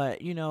 But,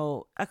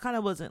 I kind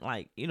of wasn't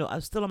like, I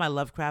was still on my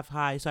Lovecraft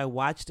high, so I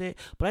watched it,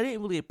 but I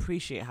didn't really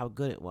appreciate how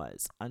good it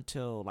was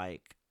until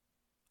like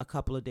a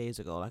couple of days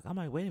ago. Like, I'm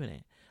like, wait a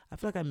minute. I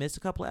feel like I missed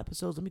a couple of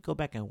episodes. Let me go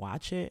back and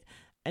watch it.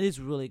 And it's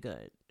really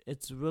good.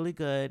 It's really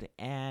good,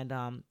 and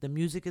the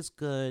music is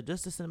good.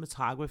 Just the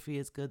cinematography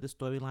is good. The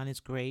storyline is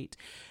great,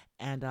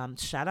 and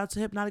shout out to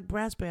Hypnotic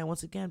Brass Band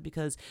once again,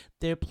 because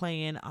they're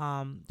playing.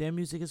 Their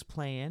music is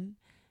playing,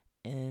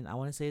 and I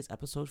want to say it's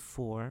episode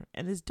 4,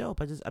 and it's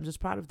dope. I'm just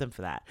proud of them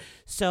for that.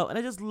 So, and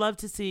I just love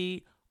to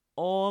see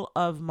all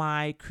of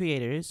my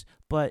creators,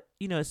 but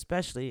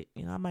especially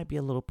I might be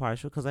a little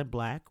partial because I'm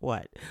black.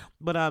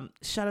 But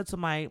shout out to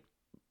my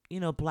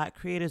black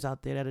creators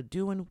out there that are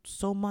doing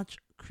so much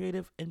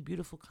creative and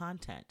beautiful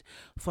content,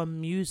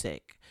 from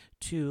music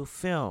to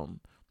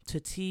film to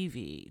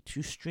TV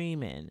to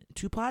streaming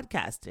to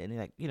podcasting,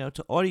 like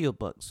to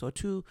audiobooks or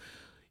to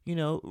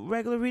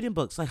regular reading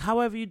books, like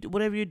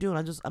whatever you're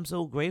doing. I'm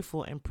so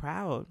grateful and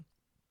proud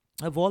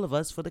of all of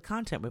us for the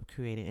content we're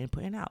creating and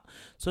putting out.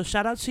 So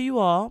shout out to you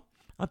all.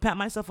 I pat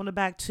myself on the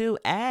back too,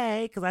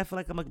 because I feel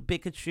like I'm a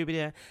big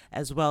contributor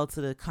as well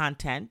to the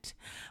content.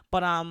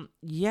 But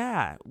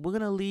yeah, we're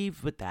gonna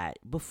leave with that.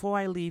 Before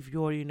I leave,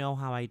 you already know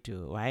how I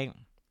do, right?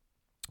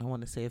 I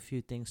want to say a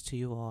few things to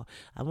you all.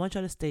 I want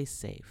y'all to stay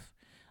safe.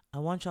 I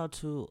want y'all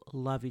to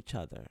love each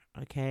other,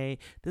 okay?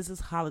 This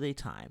is holiday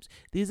times.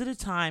 These are the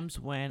times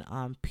when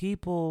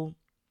people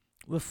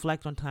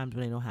reflect on times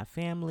when they don't have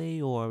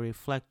family, or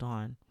reflect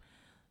on,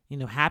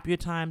 happier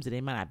times that they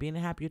might not be in a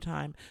happier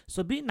time.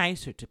 So be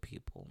nicer to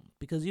people,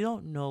 because you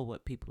don't know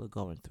what people are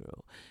going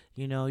through.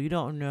 You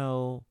don't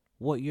know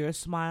what your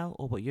smile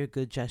or what your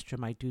good gesture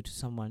might do to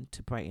someone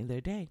to brighten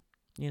their day,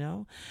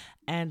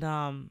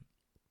 And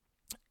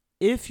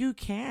if you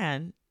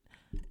can,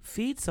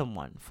 feed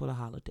someone for the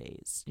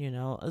holidays.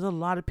 There's a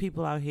lot of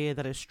people out here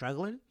that are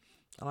struggling.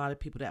 A lot of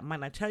people that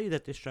might not tell you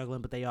that they're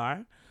struggling, but they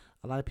are.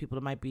 A lot of people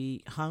that might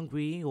be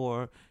hungry,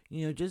 or,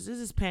 just this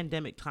is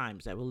pandemic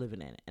times that we're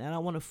living in. And I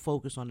don't want to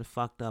focus on the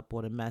fucked up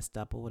or the messed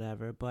up or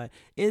whatever, but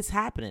it's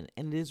happening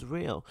and it is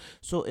real.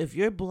 So if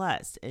you're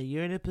blessed and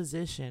you're in a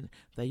position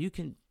that you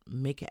can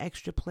make an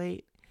extra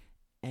plate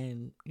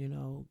and,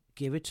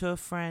 give it to a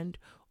friend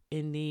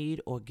in need,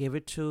 or give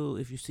it to,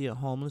 if you see a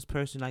homeless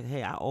person, like,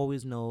 hey, I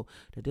always know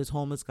that this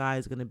homeless guy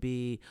is going to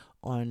be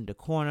on the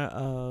corner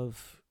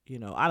of,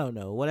 I don't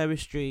know, whatever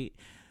street,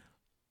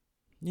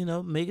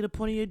 make it a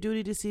point of your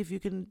duty to see if you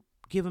can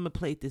give him a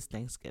plate this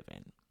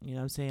Thanksgiving. You know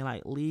what I'm saying?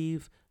 Like,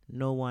 leave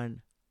no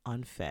one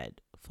unfed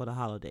for the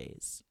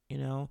holidays,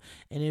 And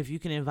if you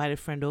can invite a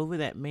friend over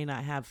that may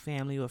not have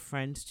family or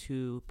friends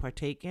to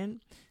partake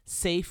in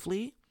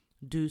safely,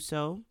 do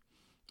so.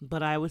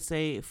 But I would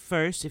say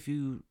first, if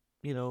you,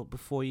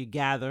 before you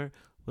gather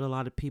with a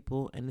lot of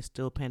people and it's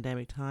still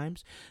pandemic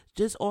times,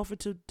 just offer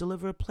to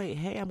deliver a plate.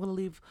 Hey, I'm going to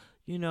leave,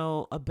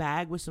 a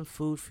bag with some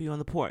food for you on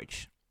the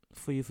porch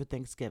for you for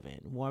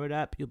Thanksgiving. Warm it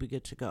up, you'll be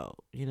good to go.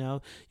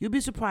 You'll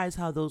be surprised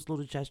how those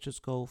little gestures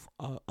go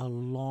a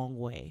long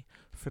way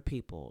for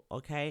people,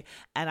 okay?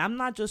 And I'm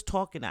not just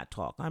talking that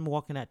talk. I'm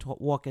walking that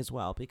walk as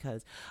well,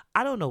 because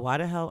I don't know why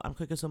the hell I'm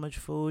cooking so much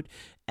food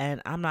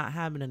and I'm not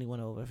having anyone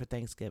over for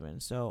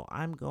Thanksgiving. So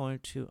I'm going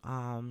to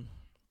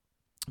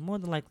more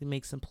than likely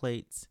make some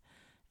plates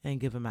and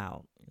give them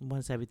out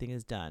once everything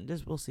is done.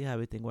 Just we'll see how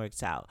everything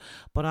works out.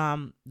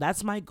 But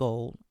that's my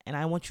goal, and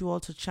I want you all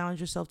to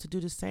challenge yourself to do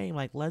the same.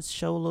 Like, let's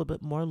show a little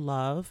bit more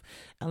love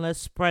and let's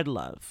spread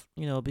love,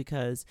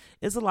 because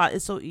it's a lot.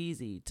 It's so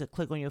easy to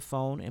click on your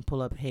phone and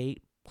pull up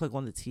hate, click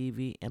on the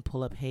TV and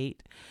pull up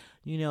hate.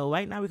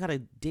 Right now we got to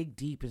dig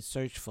deep and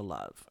search for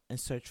love and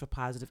search for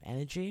positive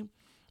energy.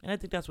 And I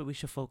think that's what we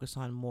should focus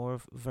on more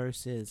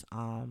versus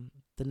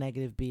the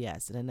negative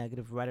BS and the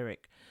negative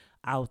rhetoric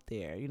out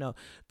there.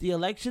 The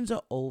elections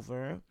are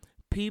over.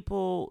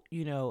 People,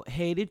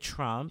 hated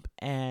Trump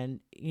and,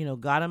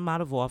 got him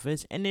out of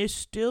office, and they're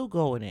still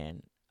going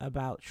in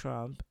about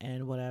Trump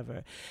and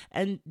whatever.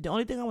 And the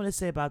only thing I want to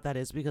say about that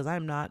is, because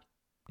I'm not,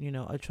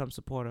 a Trump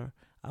supporter,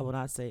 I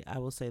will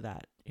say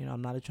that,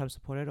 I'm not a Trump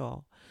supporter at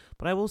all.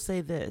 But I will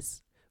say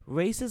this: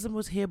 racism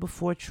was here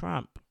before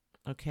Trump.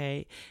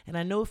 Okay. And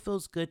I know it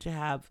feels good to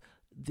have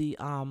the,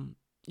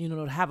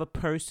 to have a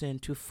person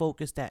to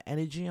focus that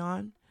energy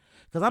on.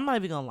 Because I'm not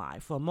even going to lie.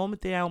 For a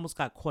moment there, I almost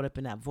got caught up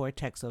in that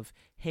vortex of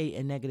hate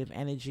and negative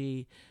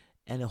energy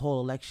and the whole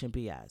election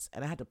BS.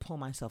 And I had to pull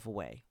myself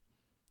away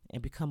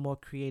and become more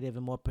creative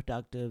and more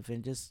productive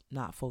and just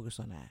not focus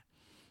on that.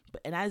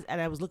 And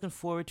I was looking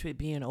forward to it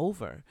being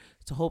over.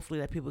 So hopefully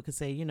that people could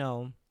say,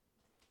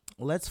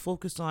 let's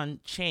focus on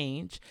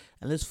change,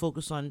 and let's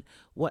focus on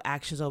what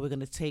actions are we going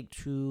to take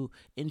to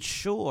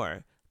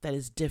ensure that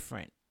it's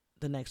different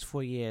the next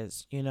 4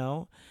 years.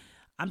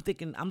 I'm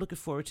looking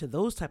forward to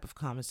those type of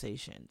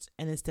conversations.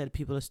 And instead,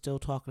 people are still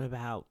talking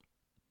about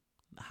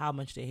how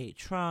much they hate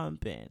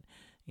Trump and,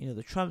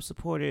 the Trump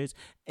supporters.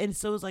 And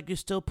so it's like you're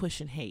still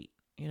pushing hate.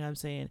 You know what I'm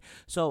saying?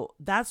 So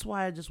that's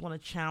why I just want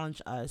to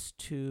challenge us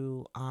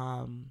to,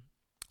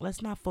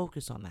 let's not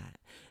focus on that.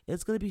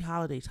 It's going to be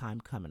holiday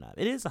time coming up.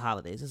 It is the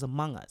holidays. It's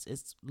among us.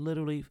 It's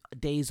literally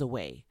days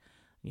away,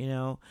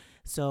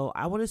 So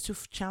I want us to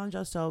challenge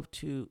ourselves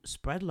to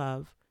spread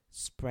love,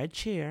 spread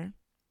cheer,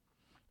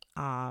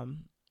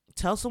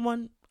 tell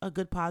someone a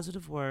good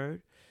positive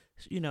word,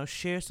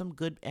 share some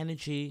good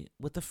energy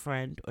with a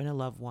friend or a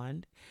loved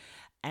one.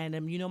 And,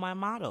 my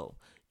motto,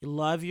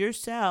 love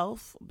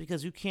yourself,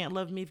 because you can't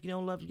love me if you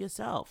don't love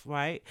yourself,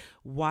 right?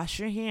 Wash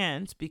your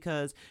hands,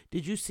 because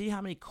did you see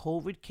how many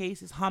COVID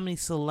cases, how many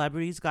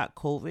celebrities got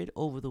COVID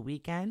over the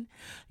weekend?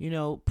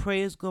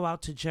 Prayers go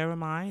out to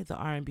Jeremiah, the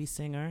R&B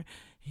singer.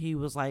 He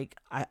was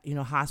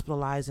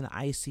hospitalized in the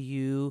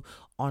ICU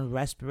on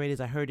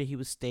respirators. I heard that he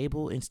was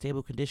in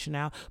stable condition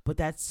now, but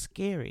that's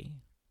scary.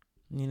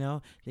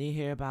 Then you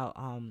hear about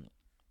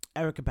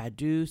Erykah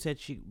Badu said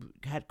she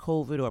had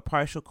COVID or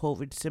partial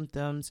COVID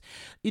symptoms.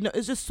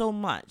 It's just so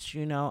much,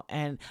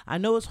 and I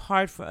know it's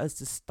hard for us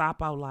to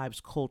stop our lives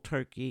cold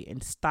turkey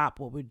and stop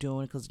what we're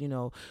doing, because,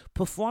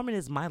 performing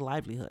is my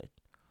livelihood.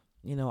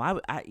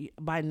 I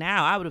by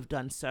now I would have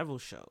done several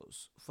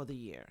shows for the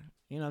year,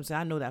 You know what I'm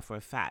saying? I know that for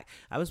a fact.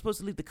 I was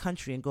supposed to leave the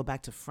country and go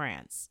back to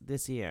France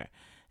this year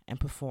and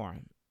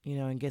perform,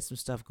 and get some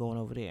stuff going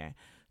over there.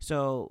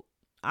 So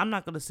I'm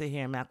not going to sit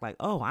here and act like,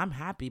 oh, I'm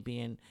happy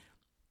being,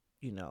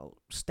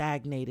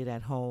 stagnated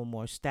at home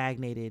or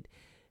stagnated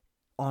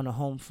on a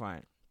home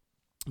front.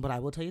 But I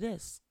will tell you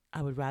this.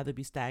 I would rather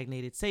be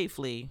stagnated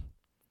safely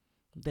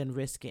than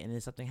risk it and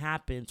then something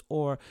happens,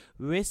 or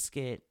risk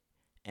it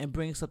and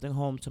bring something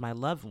home to my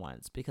loved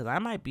ones, because I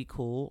might be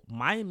cool,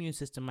 my immune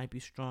system might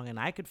be strong and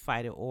I could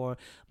fight it, or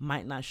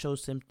might not show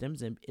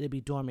symptoms and it'll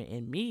be dormant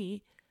in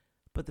me,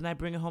 but then I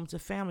bring it home to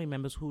family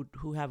members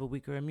who have a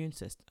weaker immune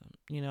system,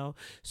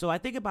 So I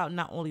think about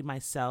not only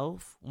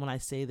myself when I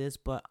say this,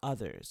 but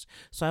others.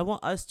 So I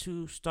want us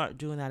to start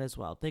doing that as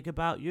well. Think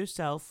about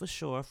yourself for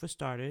sure, for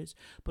starters,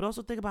 but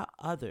also think about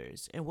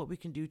others and what we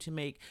can do to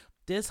make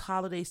this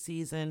holiday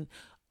season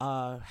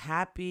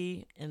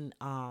happy and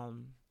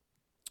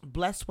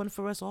blessed one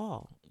for us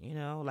all.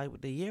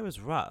 Like the year is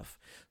rough,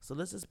 so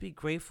let's just be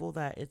grateful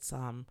that it's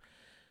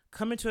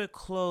coming to a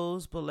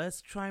close, but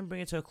let's try and bring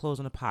it to a close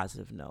on a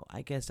positive note.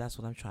 I guess that's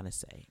what I'm trying to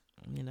say.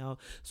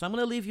 So I'm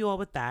going to leave you all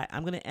with that.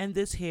 I'm going to end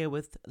this here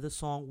with the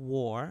song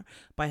War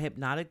by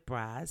Hypnotic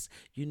Brass.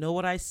 You know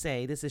what I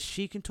say. This is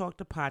She Can Talk,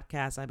 the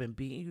podcast. I've been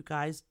beating you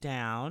guys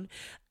down,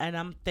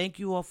 and thank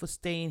you all for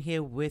staying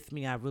here with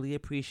me. I really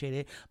appreciate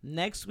it.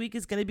 Next week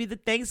is going to be the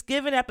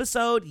Thanksgiving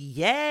episode.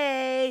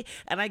 Yay!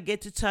 And I get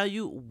to tell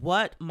you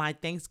what my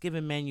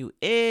Thanksgiving menu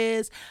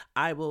is.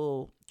 I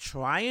will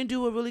try and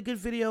do a really good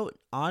video.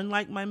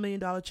 Unlike my $1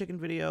 million chicken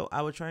video,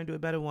 I will try and do a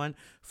better one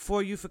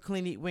for you for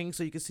Clean Eat Wings,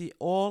 so you can see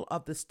all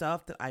of the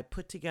stuff that I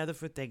put together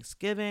for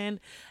Thanksgiving.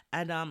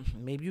 And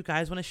maybe you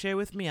guys want to share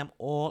with me. I'm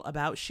all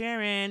about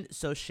sharing,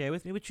 so share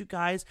with me what you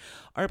guys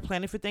are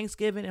planning for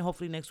Thanksgiving, and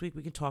hopefully next week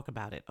we can talk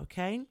about it.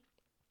 Okay?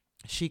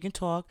 She Can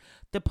Talk,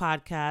 the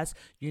podcast.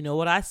 You know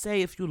what I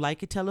say. If you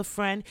like it, tell a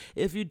friend.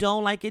 If you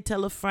don't like it,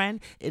 tell a friend.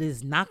 It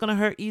is not going to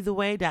hurt either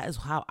way. That is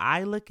how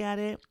I look at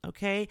it.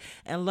 Okay?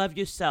 And love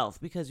yourself,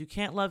 because you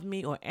can't love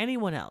me or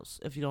anyone else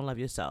if you don't love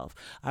yourself.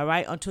 All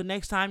right? Until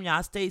next time,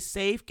 y'all stay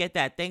safe. Get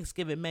that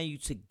Thanksgiving menu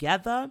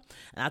together.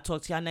 And I'll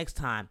talk to y'all next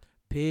time.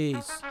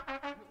 Peace.